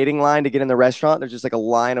a waiting line to get in the restaurant, there's just like a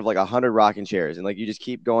line of like 100 rocking chairs. And like, you just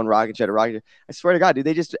keep going rocking chair to rocking chair. I swear to God, dude,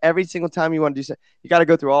 they just, every single time you want to do something, you got to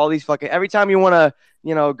go through all these fucking, every time you want to,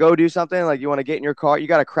 go do something, like you want to get in your car, you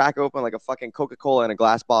got to crack open like a fucking Coca-Cola in a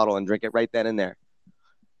glass bottle and drink it right then and there.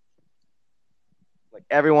 Like,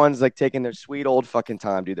 everyone's like taking their sweet old fucking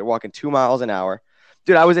time, dude. They're walking 2 miles an hour.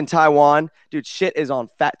 Dude, I was in Taiwan. Dude, shit is on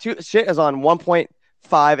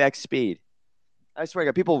 1.5x speed. I swear to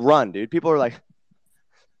God, people run, dude. People are like,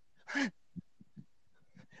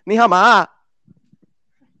 ni hao ma.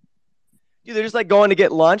 Dude, they're just like going to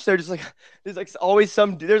get lunch. They're just like, there's always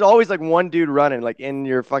like one dude running like in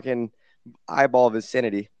your fucking eyeball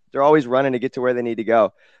vicinity. They're always running to get to where they need to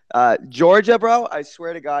go. Georgia, bro, I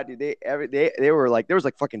swear to God, dude, they were like, there was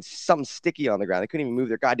like fucking something sticky on the ground. They couldn't even move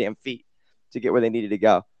their goddamn feet to get where they needed to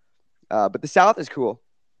go. But the South is cool.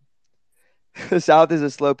 The South is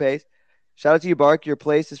a slow pace. Shout out to you, Bark. Your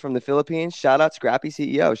place is from the Philippines. Shout out Scrappy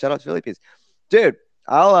CEO. Shout out to Philippines. Dude,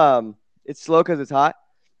 it's slow because it's hot.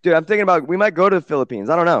 Dude, I'm thinking about, we might go to the Philippines.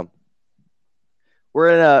 I don't know.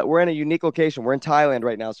 We're in a unique location. We're in Thailand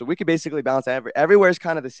right now. So we could basically bounce everywhere's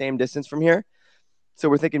kind of the same distance from here. So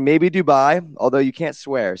we're thinking maybe Dubai, although you can't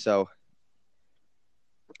swear. So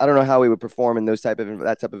I don't know how we would perform in that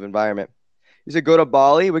type of environment. You said go to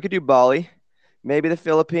Bali. We could do Bali, maybe the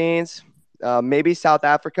Philippines, maybe South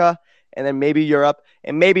Africa, and then maybe Europe,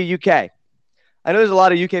 and maybe UK. I know there's a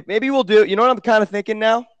lot of UK. Maybe we'll do, you know what I'm kind of thinking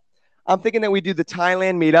now? I'm thinking that we do the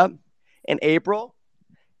Thailand meetup in April,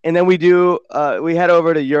 and then we head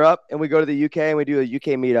over to Europe, and we go to the UK, and we do a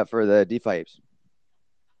UK meetup for the DeFi Apes.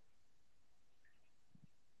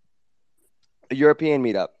 A European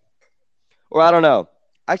meetup. Or I don't know.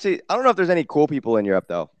 Actually, I don't know if there's any cool people in Europe,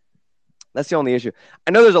 though. That's the only issue.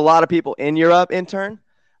 I know there's a lot of people in Europe, intern.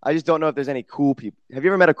 I just don't know if there's any cool people. Have you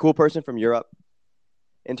ever met a cool person from Europe,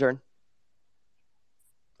 intern?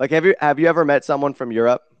 Like, have you ever met someone from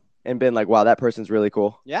Europe and been like, wow, that person's really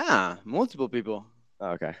cool? Yeah, multiple people. Oh,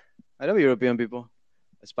 okay. I love European people.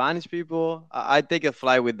 Spanish people. I take a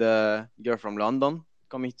flight with the girl from London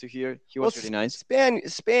coming to here. He was really nice. Spain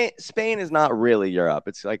is not really Europe.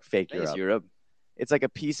 It's like fake Spain is Europe. Europe. It's like a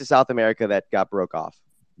piece of South America that got broke off.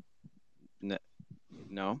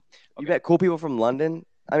 No. Okay. You met cool people from London?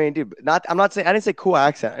 I mean, dude, I'm not saying, I didn't say cool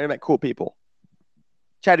accent. I met cool people.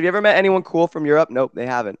 Chad, have you ever met anyone cool from Europe? Nope, they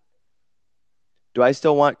haven't. Do I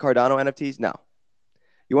still want Cardano NFTs? No.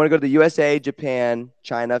 You want to go to the USA, Japan,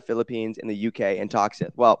 China, Philippines, and the UK and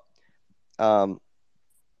Toxith. Well,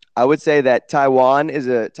 I would say that Taiwan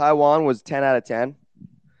was 10 out of 10.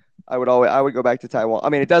 I would go back to Taiwan. I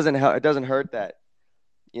mean, it doesn't hurt that,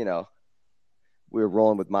 we were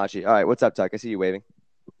rolling with Machi. All right, what's up, Tuck? I see you waving.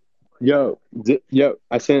 Yo,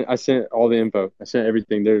 I sent all the info. I sent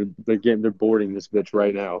everything. They're boarding this bitch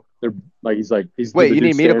right now. They're like, he's wait, you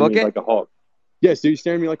need me to book it? Like a hawk. Yes, dude, he's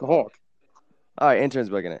staring at me like a hawk. All right, intern's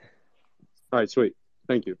booking it. All right, sweet.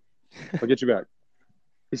 Thank you. I'll get you back.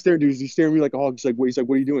 He's staring at me like a hawk. He's like, what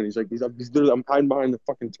are you doing? He's literally, I'm hiding behind the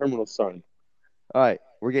fucking terminal, son. All right,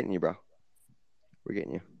 we're getting you, bro. We're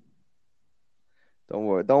getting you.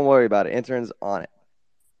 Don't worry about it. Intern's on it.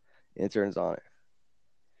 Intern's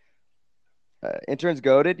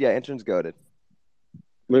goated? Yeah, intern's goated.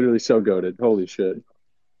 Literally so goated. Holy shit.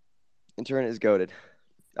 Intern is goated.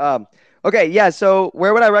 Okay, yeah, so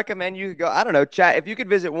where would I recommend you go? I don't know, chat. If you could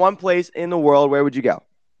visit one place in the world, where would you go?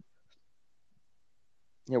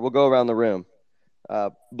 Here, we'll go around the room.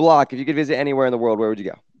 Block, if you could visit anywhere in the world, where would you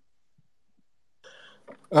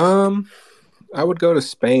go? I would go to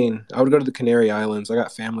Spain. I would go to the Canary Islands. I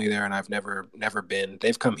got family there, and I've never been.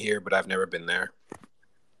 They've come here, but I've never been there.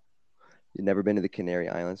 You've never been to the Canary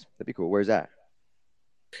Islands? That'd be cool. Where's that?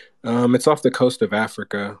 It's off the coast of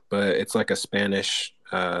Africa, but it's like a Spanish.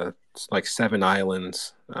 It's like 7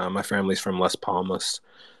 islands. My family's from Las Palmas,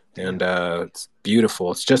 and it's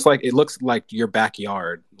beautiful. It's just like it looks like your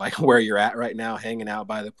backyard, like where you're at right now, hanging out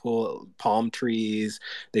by the pool. Palm trees.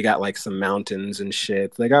 They got like some mountains and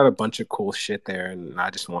shit. They got a bunch of cool shit there, and I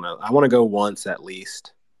want to go once at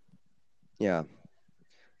least. Yeah,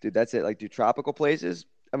 dude, that's it. Like, do tropical places.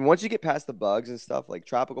 I mean, once you get past the bugs and stuff, like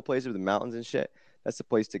tropical places with the mountains and shit, that's the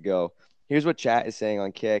place to go. Here's what chat is saying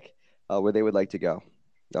on Kick, where they would like to go.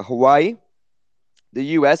 Hawaii, the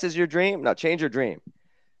U.S. is your dream? No, change your dream.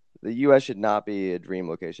 The U.S. should not be a dream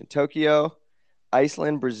location. Tokyo,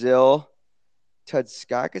 Iceland, Brazil,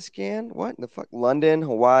 Tajikistan, what in the fuck? London,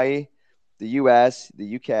 Hawaii, the U.S., the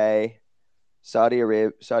U.K., Saudi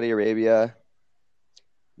Arabia,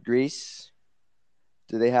 Greece.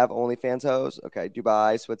 Do they have OnlyFans hoes? Okay,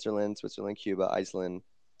 Dubai, Switzerland, Cuba, Iceland.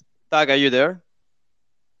 Tag, are you there?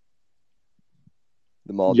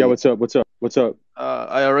 The Maldives. Yeah, what's up?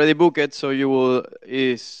 I already booked it, so it will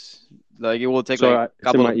take So like a it's in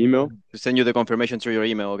couple my email. to send you the confirmation through your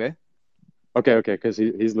email, okay? Okay, because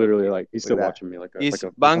he's literally like he's still Look at that. watching me like It's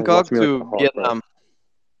like Bangkok watching me to like a hawk, bro. Vietnam.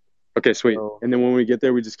 Okay, sweet. So- And then when we get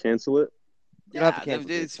there, we just cancel it. You don't have to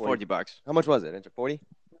cancel it. It's $40. How much was it? 40?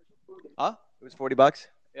 Huh? It was $40?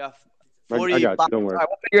 Yeah, I 40 got you. bucks. Don't worry. All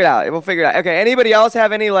right, we'll figure it out. Okay, anybody else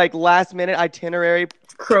have any like last minute itinerary?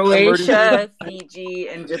 Croatia, Fiji,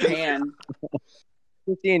 and Japan.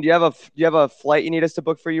 Christine, do you have a flight you need us to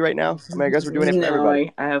book for you right now? I mean, I guess we're doing it for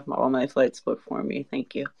everybody. I have all my flights booked for me.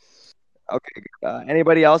 Thank you. Okay.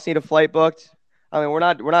 Anybody else need a flight booked? I mean, we're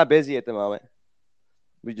not busy at the moment.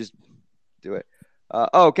 We just do it.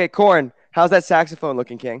 Okay, Corn. How's that saxophone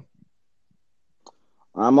looking, King?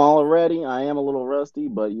 I'm all ready. I am a little rusty,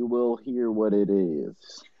 but you will hear what it is.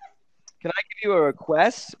 Can I give you a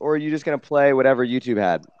request, or are you just gonna play whatever YouTube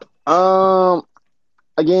had?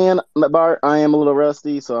 Again, Bart, I am a little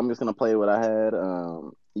rusty, so I'm just gonna play what I had.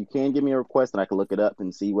 You can give me a request, and I can look it up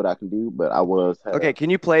and see what I can do. But I was Okay. Can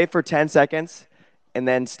you play for 10 seconds, and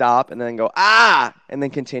then stop, and then go and then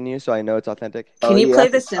continue, so I know it's authentic? Can you play I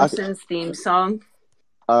the can- Simpsons theme song?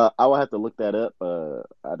 I will have to look that up.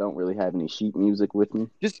 I don't really have any sheet music with me.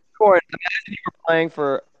 Just Corn, imagine you were playing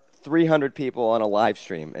for 300 people on a live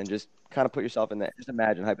stream, and just kind of put yourself in that. Just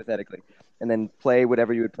imagine hypothetically, and then play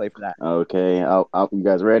whatever you would play for that. Okay, you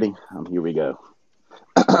guys ready? Here we go.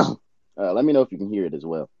 Let me know if you can hear it as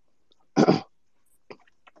well.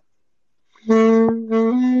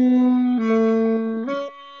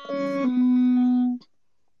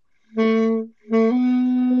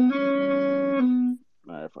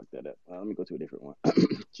 I fucked that up. Let me go to a different one.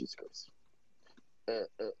 Jesus Christ.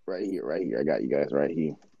 Right here. I got you guys right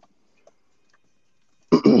here.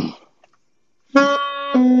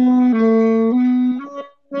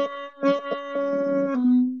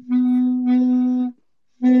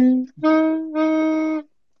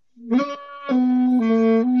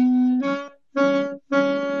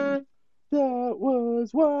 That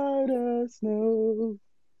was white as snow.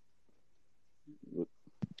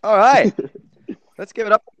 All right. Let's give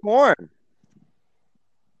it up for Corn.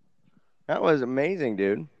 That was amazing,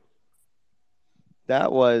 dude.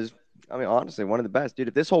 That was, I mean, honestly, one of the best. Dude,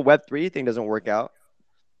 if this whole Web3 thing doesn't work out,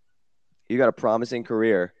 you got a promising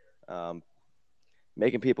career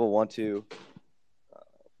making people want to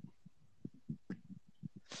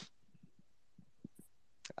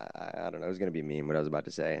I don't know. It was going to be mean what I was about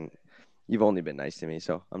to say, and you've only been nice to me,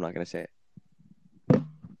 so I'm not going to say it.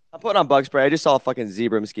 I'm putting on bug spray. I just saw a fucking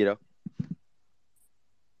zebra mosquito.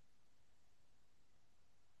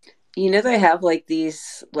 You know they have like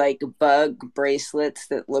these like bug bracelets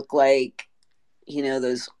that look like, you know,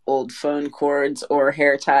 those old phone cords or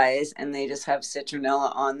hair ties, and they just have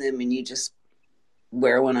citronella on them, and you just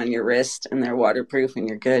wear one on your wrist, and they're waterproof, and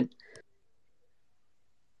you're good.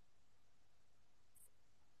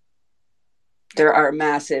 There are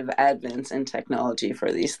massive advents in technology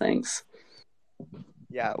for these things.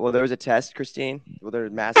 Yeah, well, there was a test, Christine. Well, there's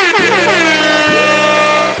massive.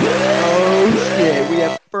 Oh, shit. We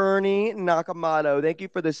have Fernie Nakamoto. Thank you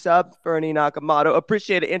for the sub, Fernie Nakamoto.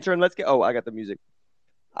 Appreciate it, intern. Let's get. Oh, I got the music.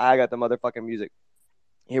 I got the motherfucking music.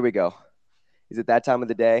 Here we go. Is it that time of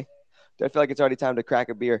the day? Do I feel like it's already time to crack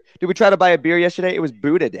a beer? Did we try to buy a beer yesterday? It was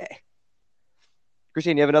Buddha Day.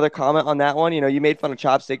 Christine, you have another comment on that one? You know, you made fun of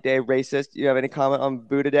Chopstick Day, racist. Do you have any comment on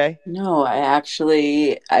Buddha Day? No,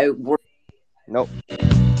 Nope.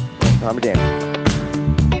 I'm a damn.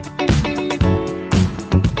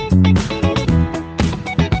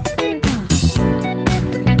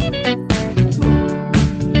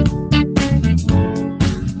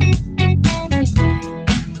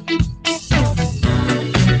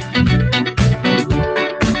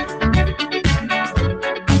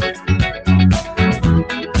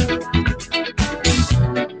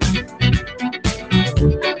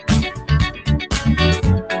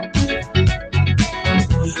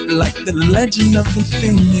 the legend of the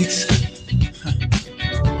phoenix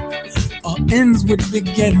all ends with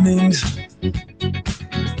beginnings.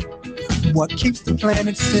 What keeps the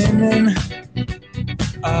planet spinning?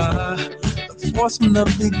 The force from the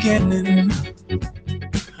beginning.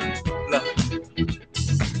 Look.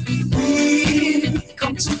 We've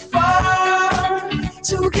come too far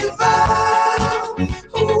to give up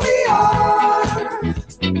who we are.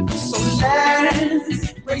 So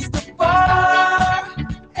let's raise the bar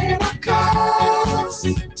and our cause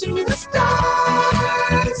to the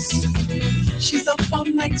stars. She's up all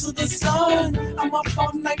night to the sun. I'm up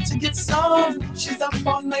all night to get some. She's up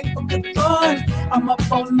all night for good fun. I'm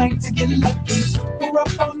up all night to get lucky. We're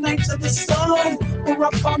up all night to the sun. We're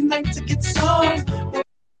up all night to get some.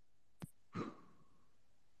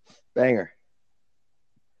 Banger.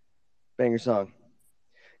 Banger song.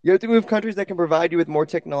 You have to move countries that can provide you with more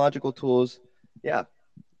technological tools. Yeah.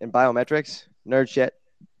 And biometrics. Nerd shit.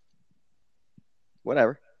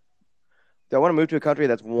 Whatever. Do I want to move to a country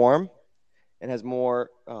that's warm and has more...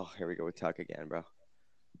 Oh, here we go with Tuck again, bro.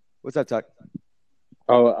 What's up, Tuck?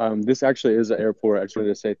 Oh, this actually is an airport. I just wanted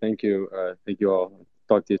to say thank you. Thank you all.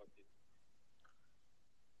 Talk to you.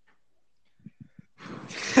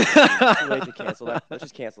 Too late to cancel that. Let's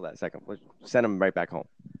just cancel that a second. Let's send him right back home.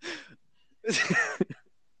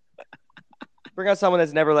 Bring out someone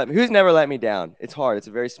that's never let me. Who's never let me down? It's hard. It's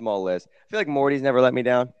a very small list. I feel like Morty's never let me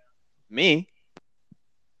down. Me?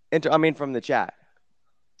 I mean, from the chat.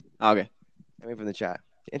 Okay. I mean, from the chat.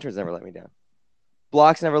 Interns never let me down.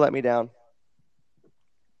 Blocks never let me down.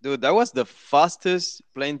 Dude, that was the fastest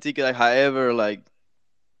plane ticket I ever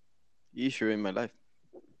issued in my life.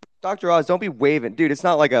 Dr. Oz, don't be waving. Dude, it's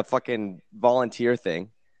not like a fucking volunteer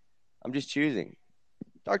thing. I'm just choosing.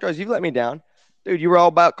 Dr. Oz, you've let me down. Dude, you were all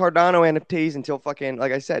about Cardano NFTs until fucking,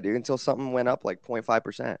 like I said, dude, until something went up like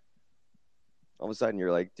 0.5%. All of a sudden,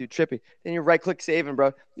 you're like, dude, trippy. Then you're right-click saving,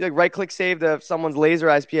 bro. You right-click save someone's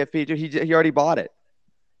laserized PFP. Dude, he already bought it.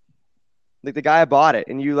 Like, the guy bought it,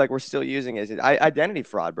 and you, were still using it. It's identity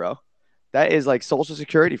fraud, bro. That is, Social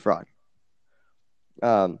Security fraud.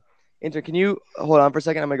 Intern, can you hold on for a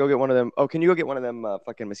second? I'm going to go get one of them. Oh, can you go get one of them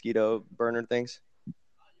fucking mosquito burner things?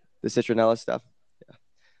 The citronella stuff? Yeah.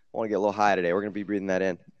 I want to get a little high today. We're going to be breathing that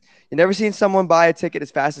in. You never seen someone buy a ticket as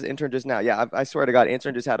fast as Intern just now? Yeah, I swear to God,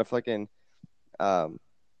 Intern just had a fucking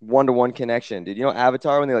one-to-one connection. Dude, you know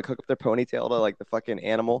Avatar when they hook up their ponytail to the fucking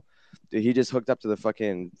animal? Dude, he just hooked up to the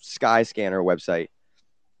fucking Skyscanner website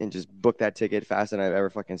and just booked that ticket faster than I've ever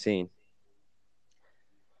fucking seen.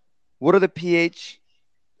 What are the PH?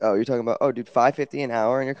 Oh, you're talking about, dude, $5.50 an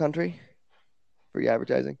hour in your country? Free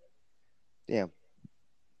advertising? Damn.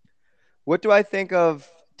 What do I think of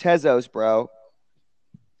Tezos, bro?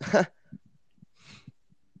 I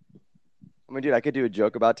mean, dude, I could do a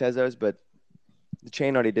joke about Tezos, but the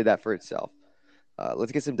chain already did that for itself.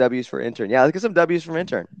 Let's get some W's for Intern. Yeah, let's get some W's from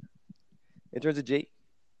Intern. Intern's a G.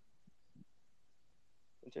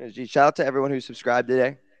 Intern's a G. Shout out to everyone who subscribed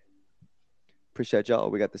today. Appreciate y'all.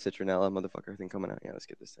 We got the citronella motherfucker thing coming out. Yeah, let's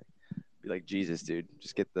get this thing. Be like Jesus, dude.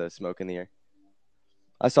 Just get the smoke in the air.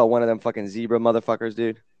 I saw one of them fucking zebra motherfuckers,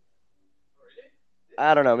 dude.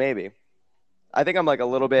 I don't know, maybe. I think I'm a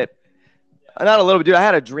little bit. Not a little bit, dude. I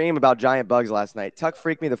had a dream about giant bugs last night. Tuck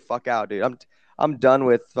freaked me the fuck out, dude. I'm done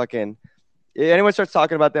with fucking. If anyone starts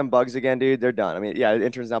talking about them bugs again, dude, they're done. I mean, yeah, the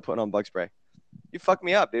intern's not putting on bug spray. You fucked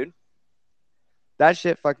me up, dude. That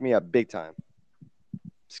shit fucked me up big time.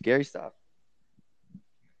 Scary stuff.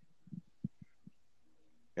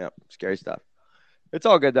 Yeah, scary stuff. It's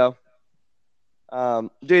all good, though.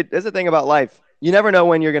 Dude, there's the thing about life. You never know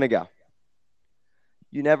when you're going to go.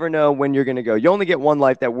 You never know when you're going to go. You only get one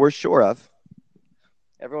life that we're sure of.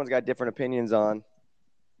 Everyone's got different opinions on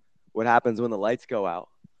what happens when the lights go out.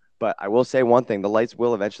 But I will say one thing. The lights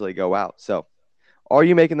will eventually go out. So are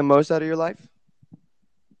you making the most out of your life?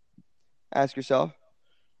 Ask yourself.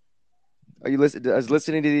 Are you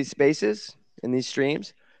listening to these spaces and these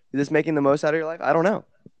streams? Is this making the most out of your life? I don't know.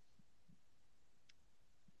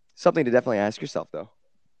 Something to definitely ask yourself, though.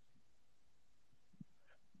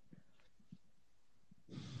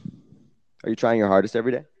 Are you trying your hardest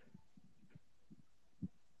every day?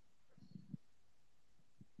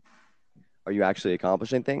 Are you actually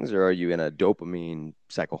accomplishing things, or are you in a dopamine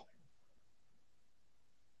cycle?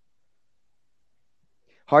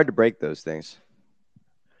 Hard to break those things.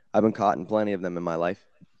 I've been caught in plenty of them in my life.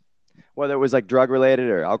 Whether it was drug-related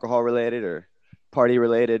or alcohol-related or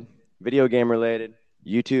party-related, video game-related,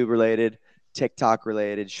 YouTube-related,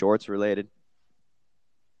 TikTok-related, Shorts-related.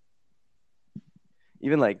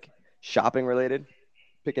 Even shopping-related.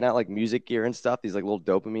 Picking out music gear and stuff. These little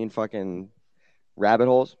dopamine fucking rabbit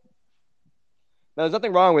holes. Now, there's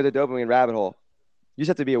nothing wrong with a dopamine rabbit hole. You just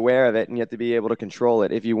have to be aware of it, and you have to be able to control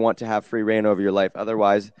it if you want to have free reign over your life.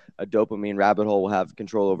 Otherwise, a dopamine rabbit hole will have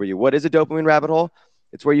control over you. What is a dopamine rabbit hole?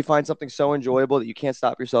 It's where you find something so enjoyable that you can't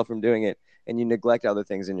stop yourself from doing it, and you neglect other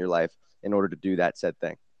things in your life in order to do that said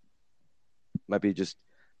thing. Might be just,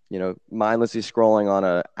 mindlessly scrolling on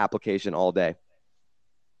an application all day,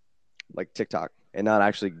 like TikTok, and not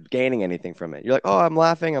actually gaining anything from it. You're like, oh, I'm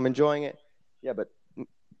laughing, I'm enjoying it. Yeah, but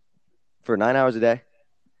for 9 hours a day,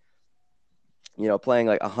 playing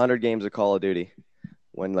like 100 games of Call of Duty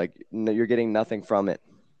when like you're getting nothing from it.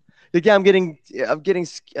 Like, yeah, I'm getting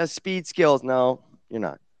speed skills. No, you're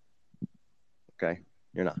not. Okay,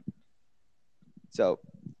 you're not. So,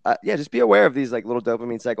 just be aware of these like little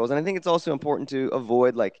dopamine cycles, and I think it's also important to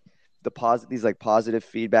avoid like these like positive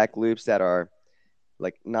feedback loops that are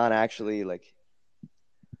like not actually like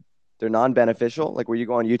they're non-beneficial. Like where you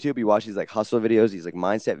go on YouTube, you watch these like hustle videos, these like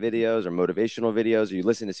mindset videos or motivational videos, or you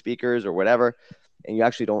listen to speakers or whatever, and you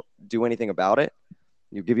actually don't do anything about it.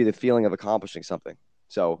 You give you the feeling of accomplishing something.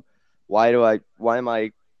 So why am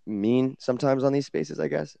I mean sometimes on these spaces, I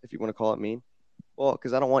guess, if you want to call it mean? Well,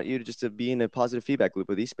 because I don't want you to be in a positive feedback loop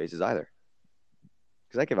with these spaces either.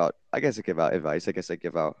 Because I give out advice. I guess I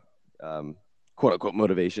give out quote unquote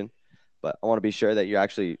motivation. But I want to be sure that you're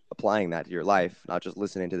actually applying that to your life, not just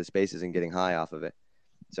listening to the spaces and getting high off of it.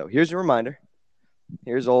 So here's a reminder.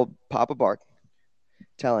 Here's old Papa Bark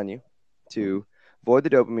telling you to avoid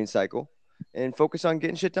the dopamine cycle and focus on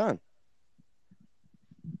getting shit done.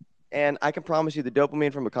 And I can promise you the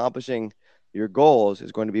dopamine from accomplishing your goals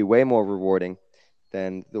is going to be way more rewarding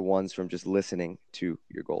than the ones from just listening to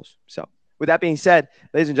your goals. So with that being said,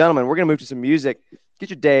 ladies and gentlemen, we're going to move to some music.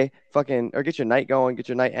 Get your day get your night going, get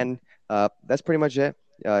your night end. That's pretty much it.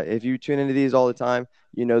 If you tune into these all the time,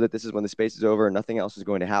 you know that this is when the space is over and nothing else is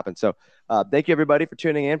going to happen. So thank you, everybody, for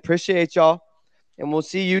tuning in. Appreciate y'all. And we'll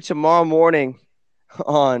see you tomorrow morning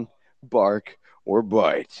on Bark or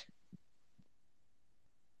Bite.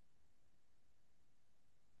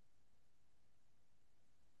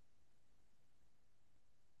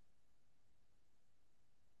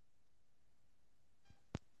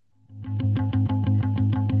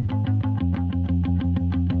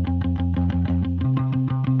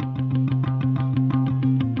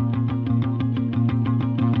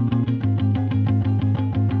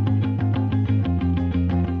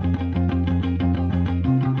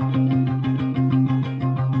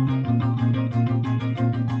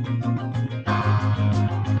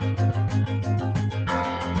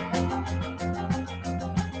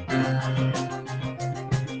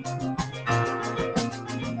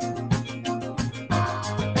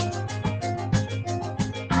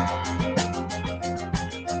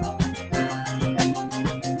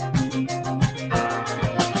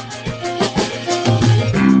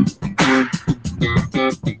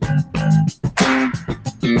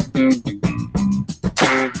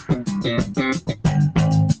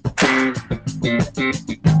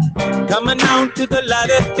 Coming on to the light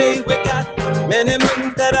of day, we got many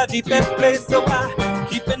moons that are deep in place. So I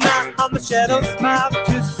keep an eye on the shadow smile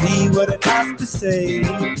to see what it has to say. You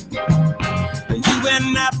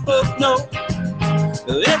and I both know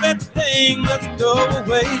everything must go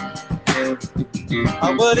away.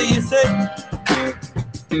 What do you say?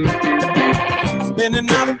 Spinning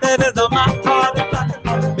out letters on my heart,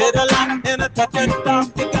 bitter light and a touch of dark.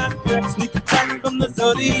 You got sneak attack from the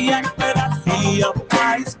zodiac, but I see your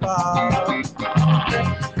eyes fall.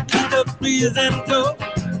 Keep the breeze and go,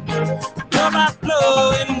 come out,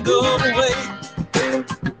 flow and go away.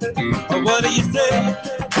 What do you say?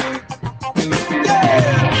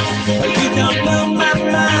 Yeah, you don't know my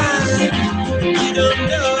mind, you don't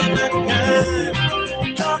know my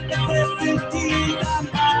kind. Talk necessity, I'm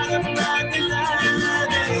out of my design.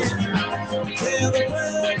 Tell the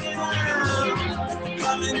world that I'm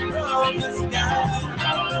coming from the sky.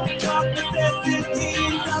 Talk necessity,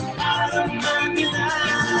 I'm out of my design.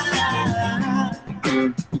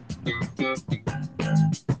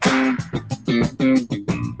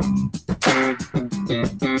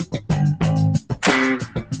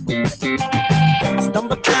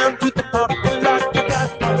 Stumble down to the parking lot, you got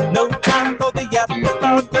no time for the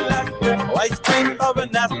afterthought. The last ice cream for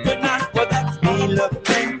an astronaut, well that's me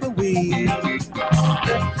looking for weed.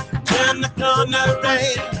 Turn the corner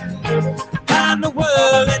right, find the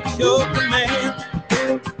world at your command.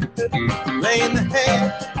 Laying the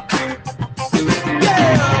hand,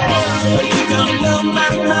 yeah. You don't know my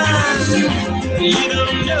mind, you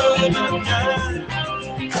don't know my kind.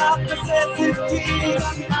 Talk necessity,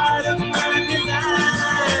 I'm out of my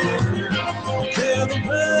design. Tell the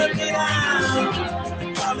world that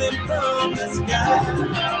I'm falling from the sky.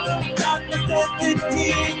 Talk necessity.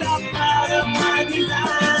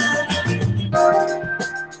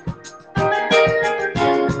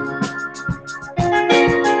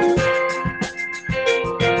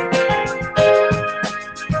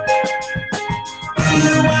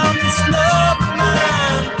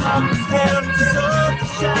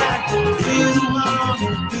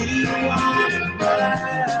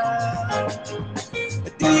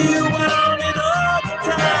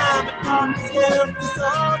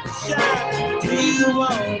 you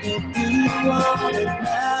want it? Do you want it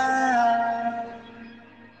now?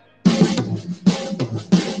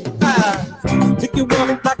 If you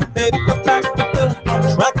want it like a baby, come back to the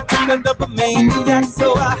track kind of a maniac.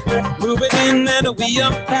 So I move it in and we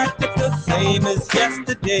unpacked it the same as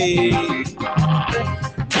yesterday.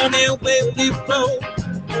 Honey, away we flow,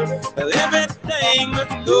 but everything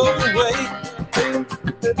must go away.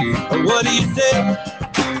 What do you say?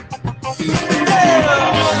 Oh,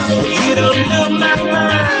 you don't know my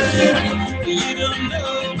mind. You don't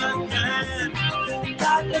know my kind.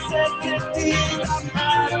 Like I said, I'm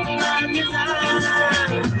out of my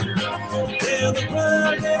design. Tell the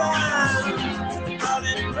world that I'm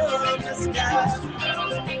falling from the sky.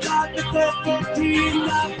 Like I said,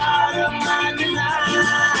 I'm out of my design.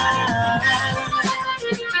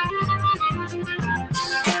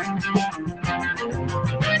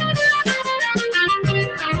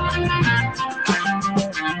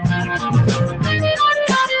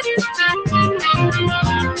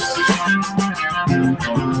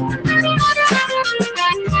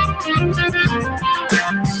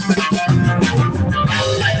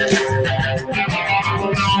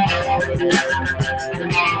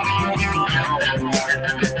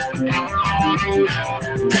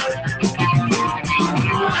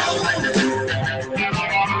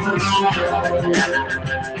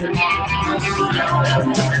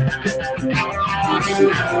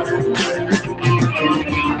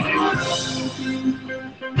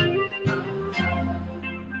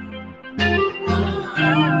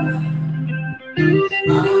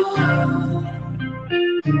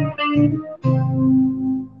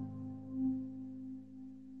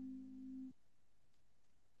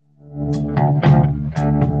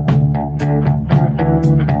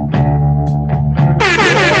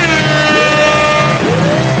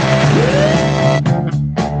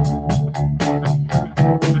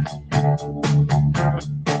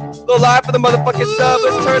 Live for the motherfucking sub.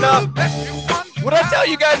 Let's turn up. What I tell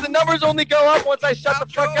you guys, the numbers only go up once I shut the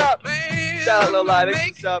fuck up. Shout out Lil Live.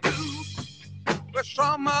 Thanks for the sub. With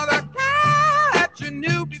some other guy that you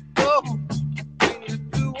knew before. When you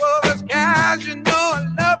do other guys, you know I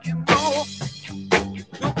love you more.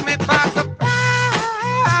 Took me by surprise,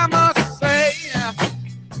 I must say.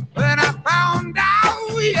 When I found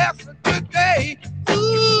out yesterday,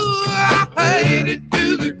 ooh, I paid it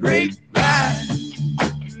to the grapevine.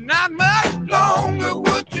 Not much longer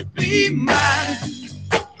would you be mine.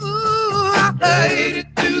 Ooh, I paid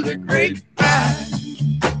it to the grapevine.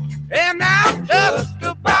 And I'm just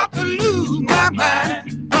about to lose my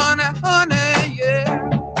mind. Honey, honey, yeah.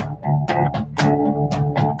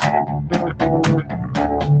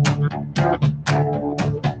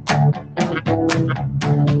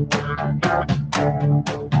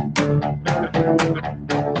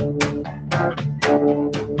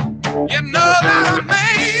 You know that a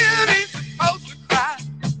man ain't supposed to cry,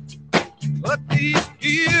 but these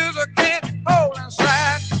tears I can't hold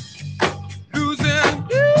inside. Losing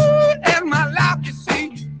you in my life, you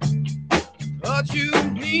see, but you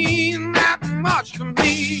mean that much to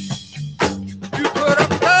me. You could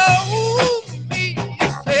have told me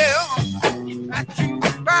yourself that you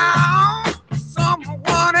found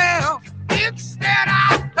someone else. Instead,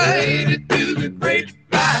 I paid it to the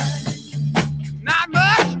grapevine. Not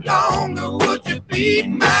much longer would you be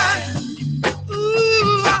mine.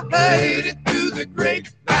 Ooh, I paid it to the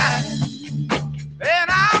grapevine. And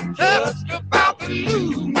I'm just about to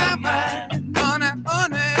lose my mind. Honey,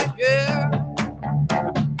 honey, yeah.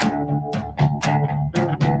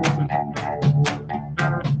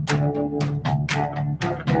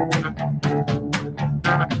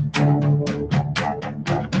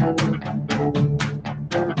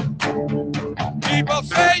 People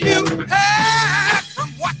say you hide from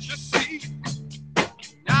what you see.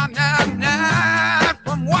 Now,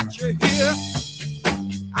 from what you hear.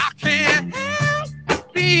 I can't help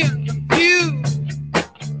being confused.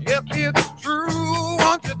 If it's true,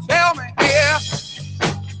 won't you tell me here?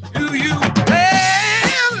 Do you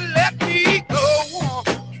plan let me go?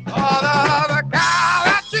 Or the other guy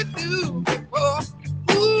that you knew before?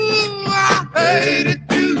 Ooh, I paid it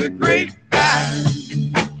to the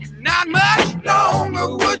grapevine. Not much longer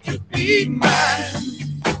would you be mine.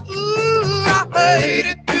 Ooh, I paid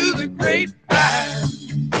it to the grapevine.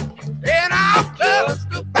 And I'm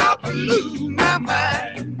just about to lose my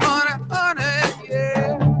mind. Honey, honey,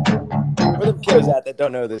 yeah. Where the kiddos at that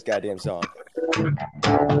don't know this goddamn song?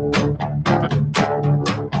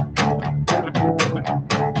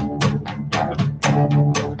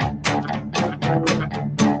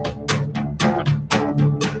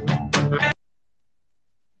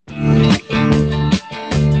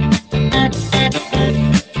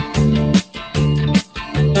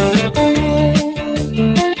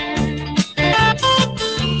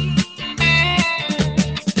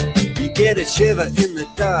 get a shiver in the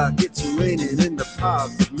dark, it's raining in the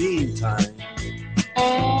park, but meantime,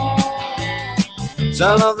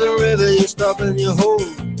 sound of the river, you stop and you hold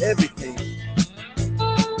everything.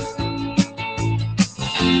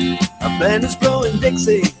 A band is blowing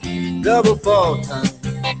Dixie, double fall time.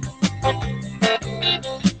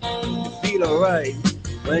 You feel alright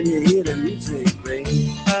when you hear the music ring.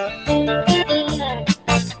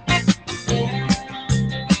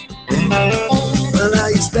 Well, now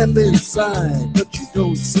you step inside, but you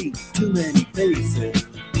don't see too many faces.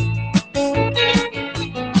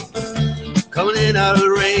 Coming in out of the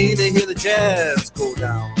rain, they hear the jazz go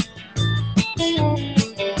down.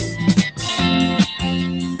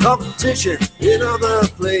 Competition in other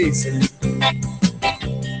places,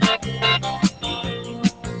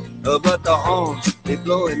 but the horns, they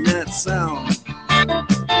blowing that sound.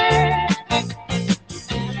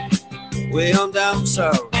 Way on down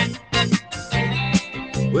south,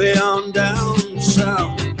 way on down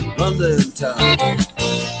south, London town.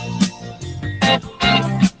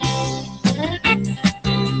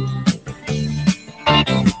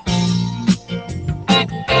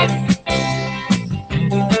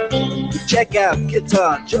 Check out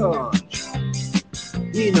Guitar George,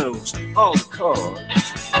 he knows all the chords.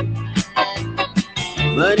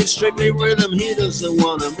 But it's strictly rhythm, he doesn't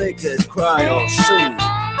want to make it cry or sing.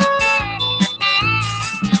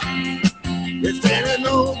 If any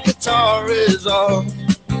old guitar is all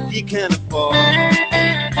he can afford,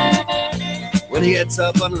 when he gets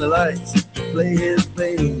up under the lights to play his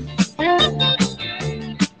thing.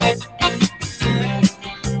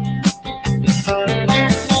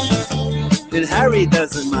 And Harry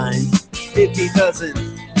doesn't mind if he doesn't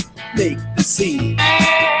make the scene.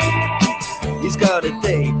 He's got a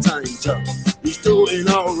daytime job, he's doing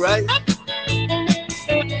alright.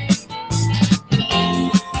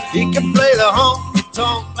 He can play the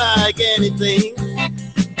honky-tonk like anything,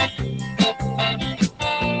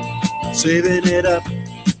 saving it up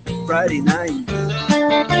Friday night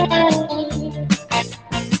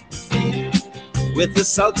with the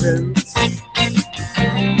Sultans,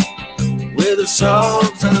 with the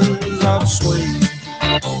Sultans of Swing.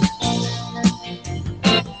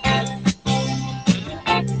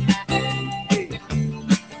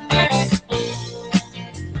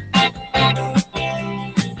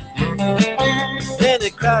 And a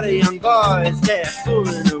crowd of young boys, they're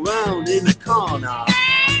fooling around in the corner,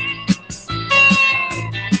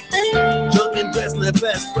 drunk and dressed in their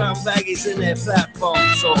best brown baggies in their platform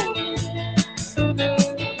soles.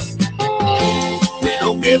 They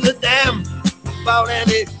don't give a damn about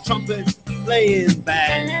any trumpet playing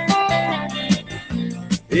band.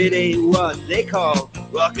 It ain't what they call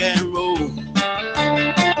rock and roll.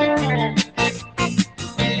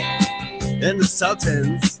 And the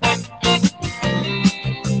Sultans,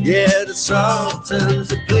 yeah, the Sultans,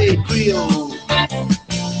 they play Creole.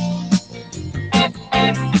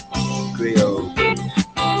 Creole.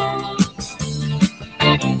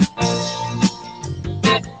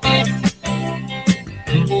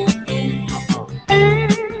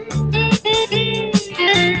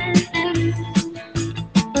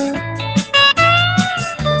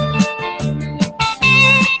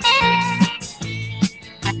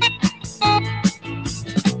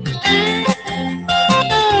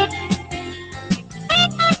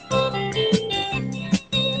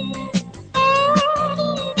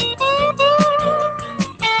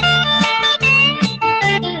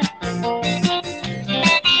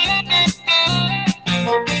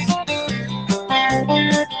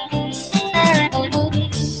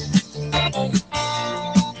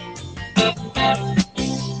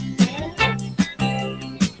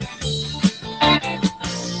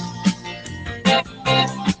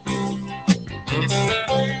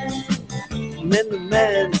 Then the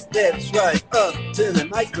man steps right up to the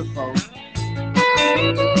microphone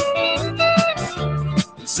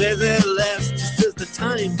and says at last, just as the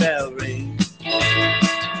time bell rings,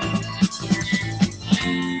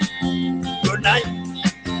 good night,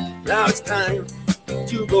 now it's time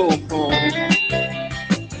to go home.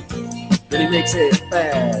 Then he makes it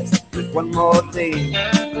fast with one more thing.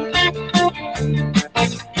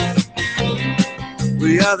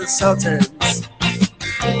 We are the Sultans.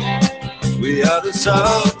 We are the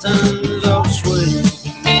Sultans of Swing.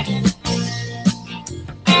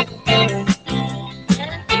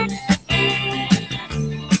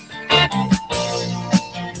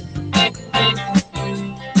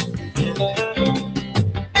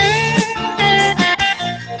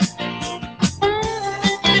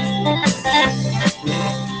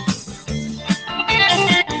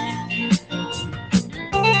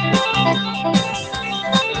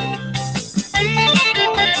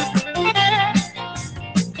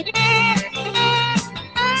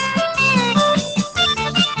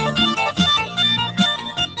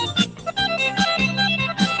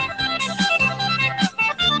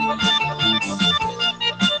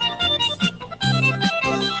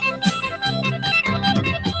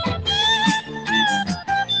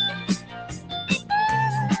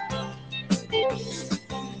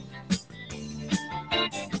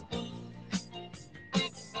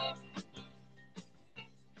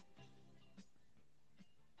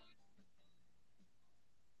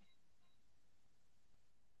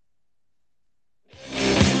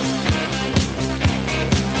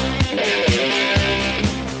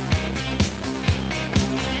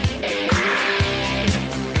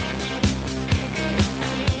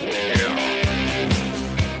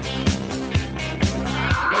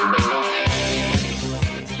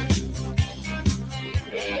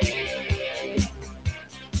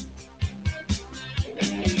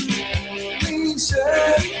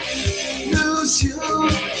 t-shirt, new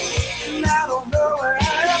shoes, and I don't know what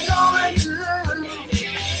I'm gonna do.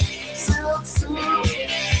 Silk suit,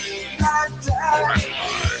 black tie,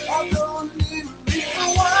 I don't need a reason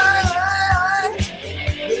why.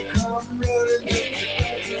 They come running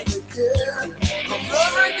again. I'm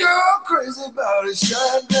every girl crazy about a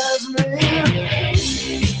shot that's me.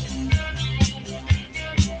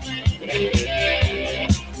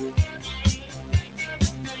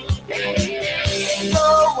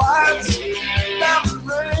 No watch, diamond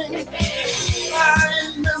ring. I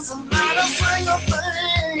ain't missing not a single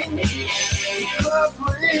thing. Club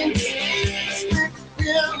rings, stick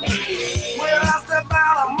pin. When I step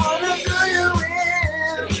out, I'm gonna do you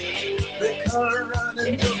in. They come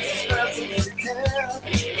running just as fast as they can.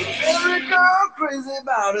 Every girl crazy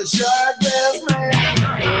about a shot glass man.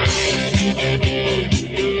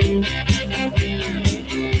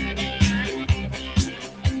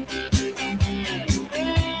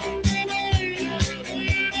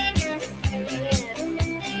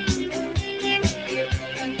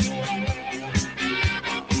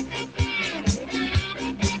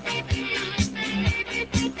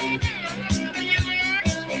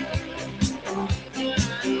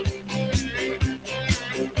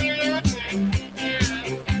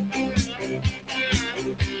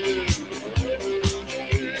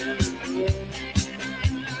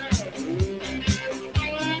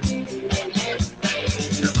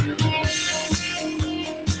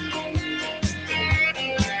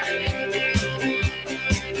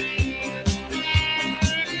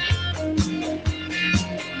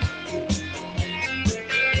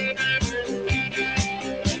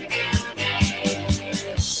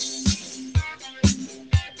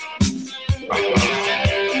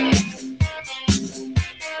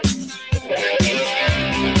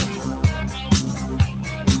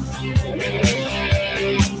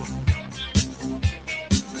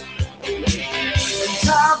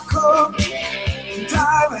 Top coat,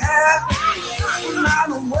 top hat, I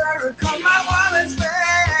don't wear it 'cause my wallet's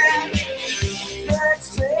bad.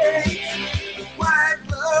 Next day, white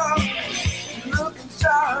glove, looking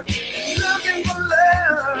sharp, looking for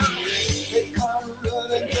love. They come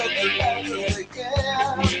running just as fast as they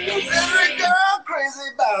can. 'Cause every girl crazy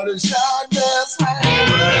about a shot glass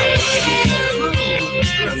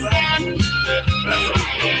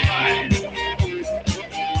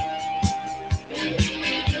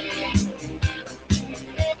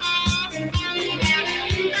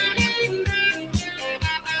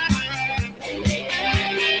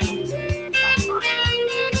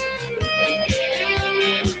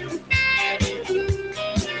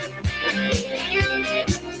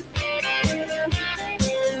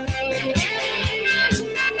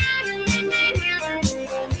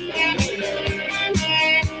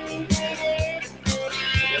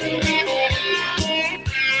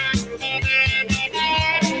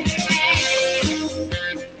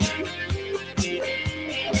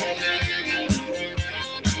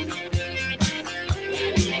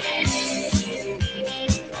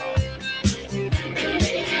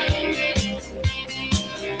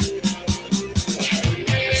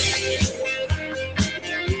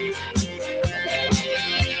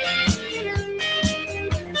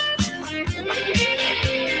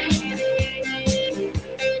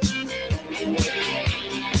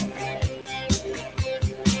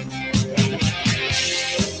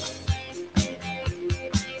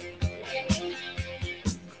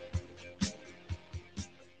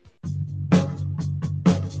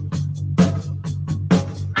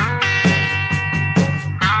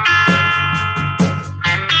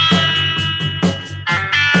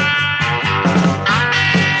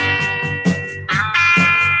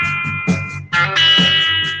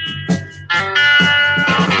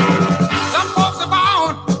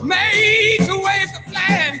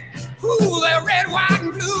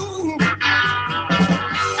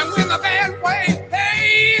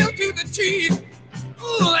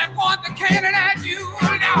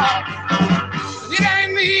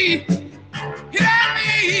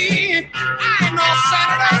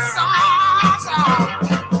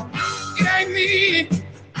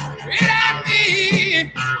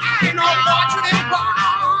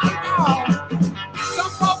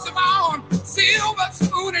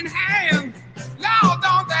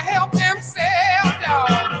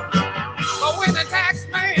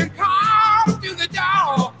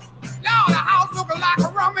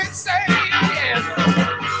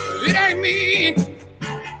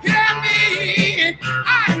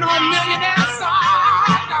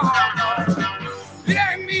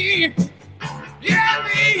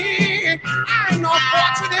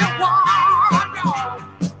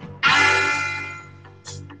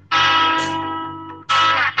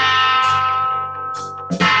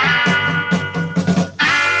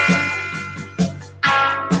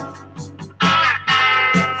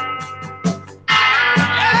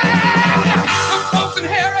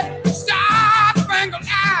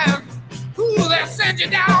you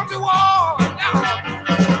down to war.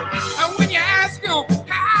 And when you ask him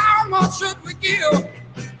how much should we give,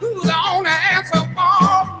 who's the only answer for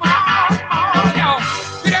y'all?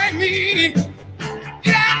 It ain't me.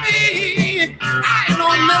 It ain't me. I ain't no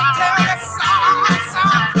military son.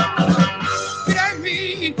 It ain't me.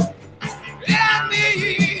 It ain't me.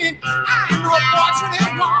 I ain't no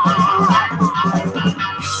fortunate one.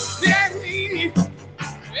 It ain't me.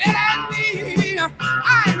 It ain't me.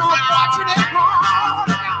 I ain't no fortunate one.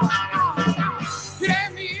 It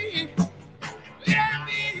ain't me. It ain't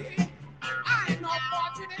me. I ain't no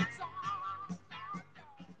fortunate son.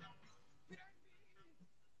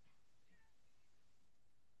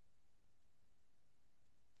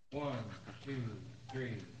 One, two,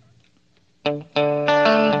 three.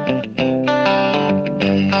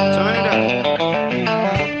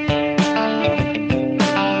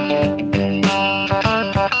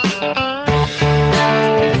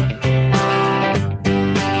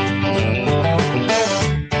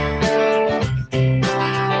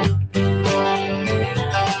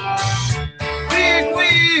 Big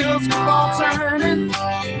wheels keep on turning,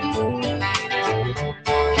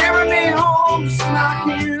 carry me home just like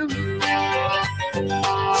you.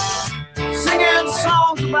 Singing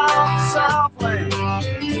songs about the Southland.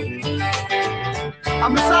 I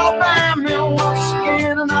miss Alabama once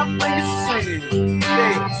again, and I think it's singing.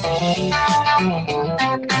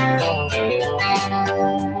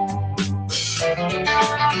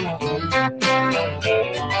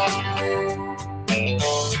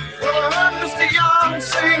 Well, I heard Mr. Young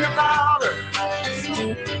sing about her.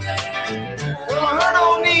 Well, I heard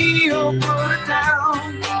O'Neill put it down.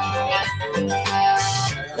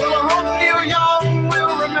 Well, I hope Neil Young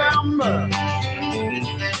will remember.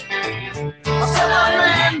 I said that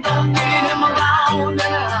man don't need him around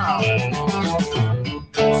now.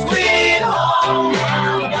 Sweet home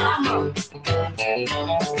Alabama,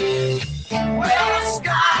 where the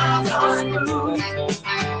skies are blue.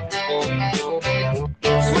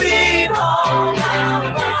 Sweet home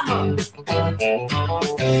Alabama,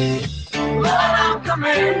 Lord, I'm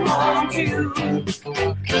coming home to you.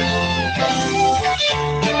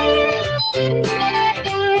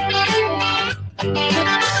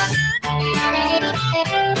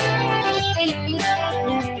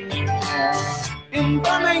 In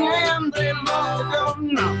Birmingham, they love the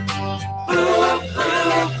governor.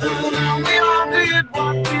 We all did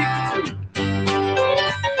what we could do.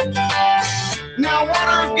 Now,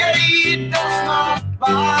 Watergate does not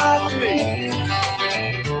bother me.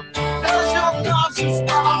 Does your conscience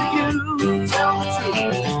bother you? Tell the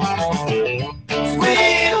truth.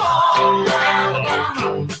 Sweet home Alabama,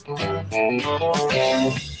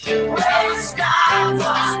 where the skies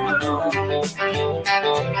are blue.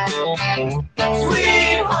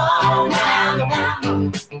 Sweet home Alabama,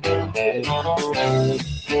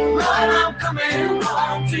 Lord, I'm coming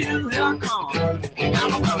home to you. Here I come.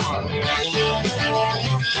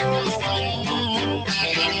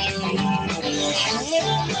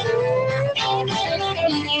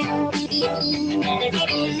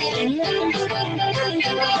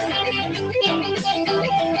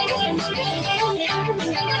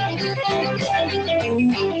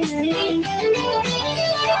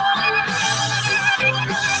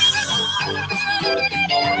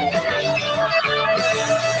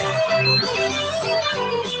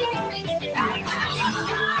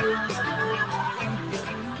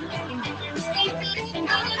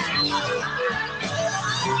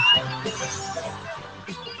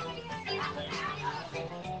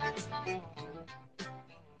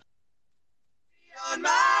 On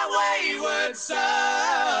my wayward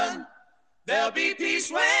son, there'll be peace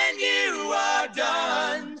when you are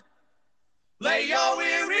done. Lay your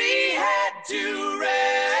weary head to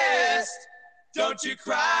rest. Don't you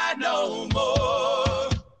cry no more.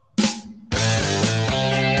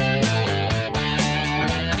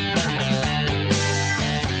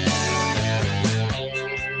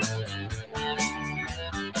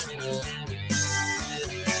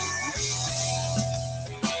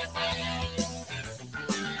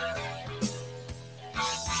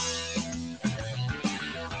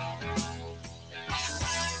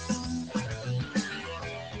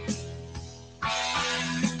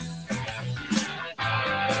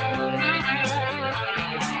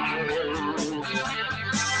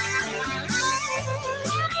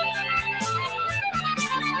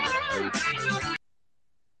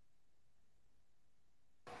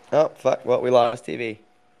 Oh, fuck. Well, we lost TV.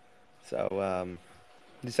 So,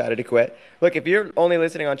 decided to quit. Look, if you're only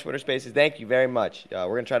listening on Twitter Spaces, thank you very much. We're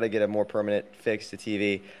going to try to get a more permanent fix to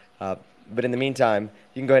TV. But in the meantime,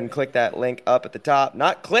 you can go ahead and click that link up at the top.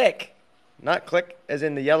 Not click as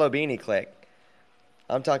in the yellow beanie click.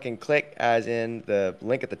 I'm talking click as in the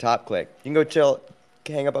link at the top click. You can go chill,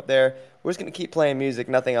 hang up there. We're just going to keep playing music.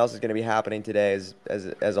 Nothing else is going to be happening today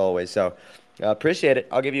as always. So appreciate it.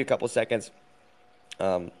 I'll give you a couple seconds,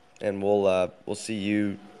 and we'll see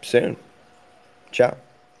you soon. Ciao.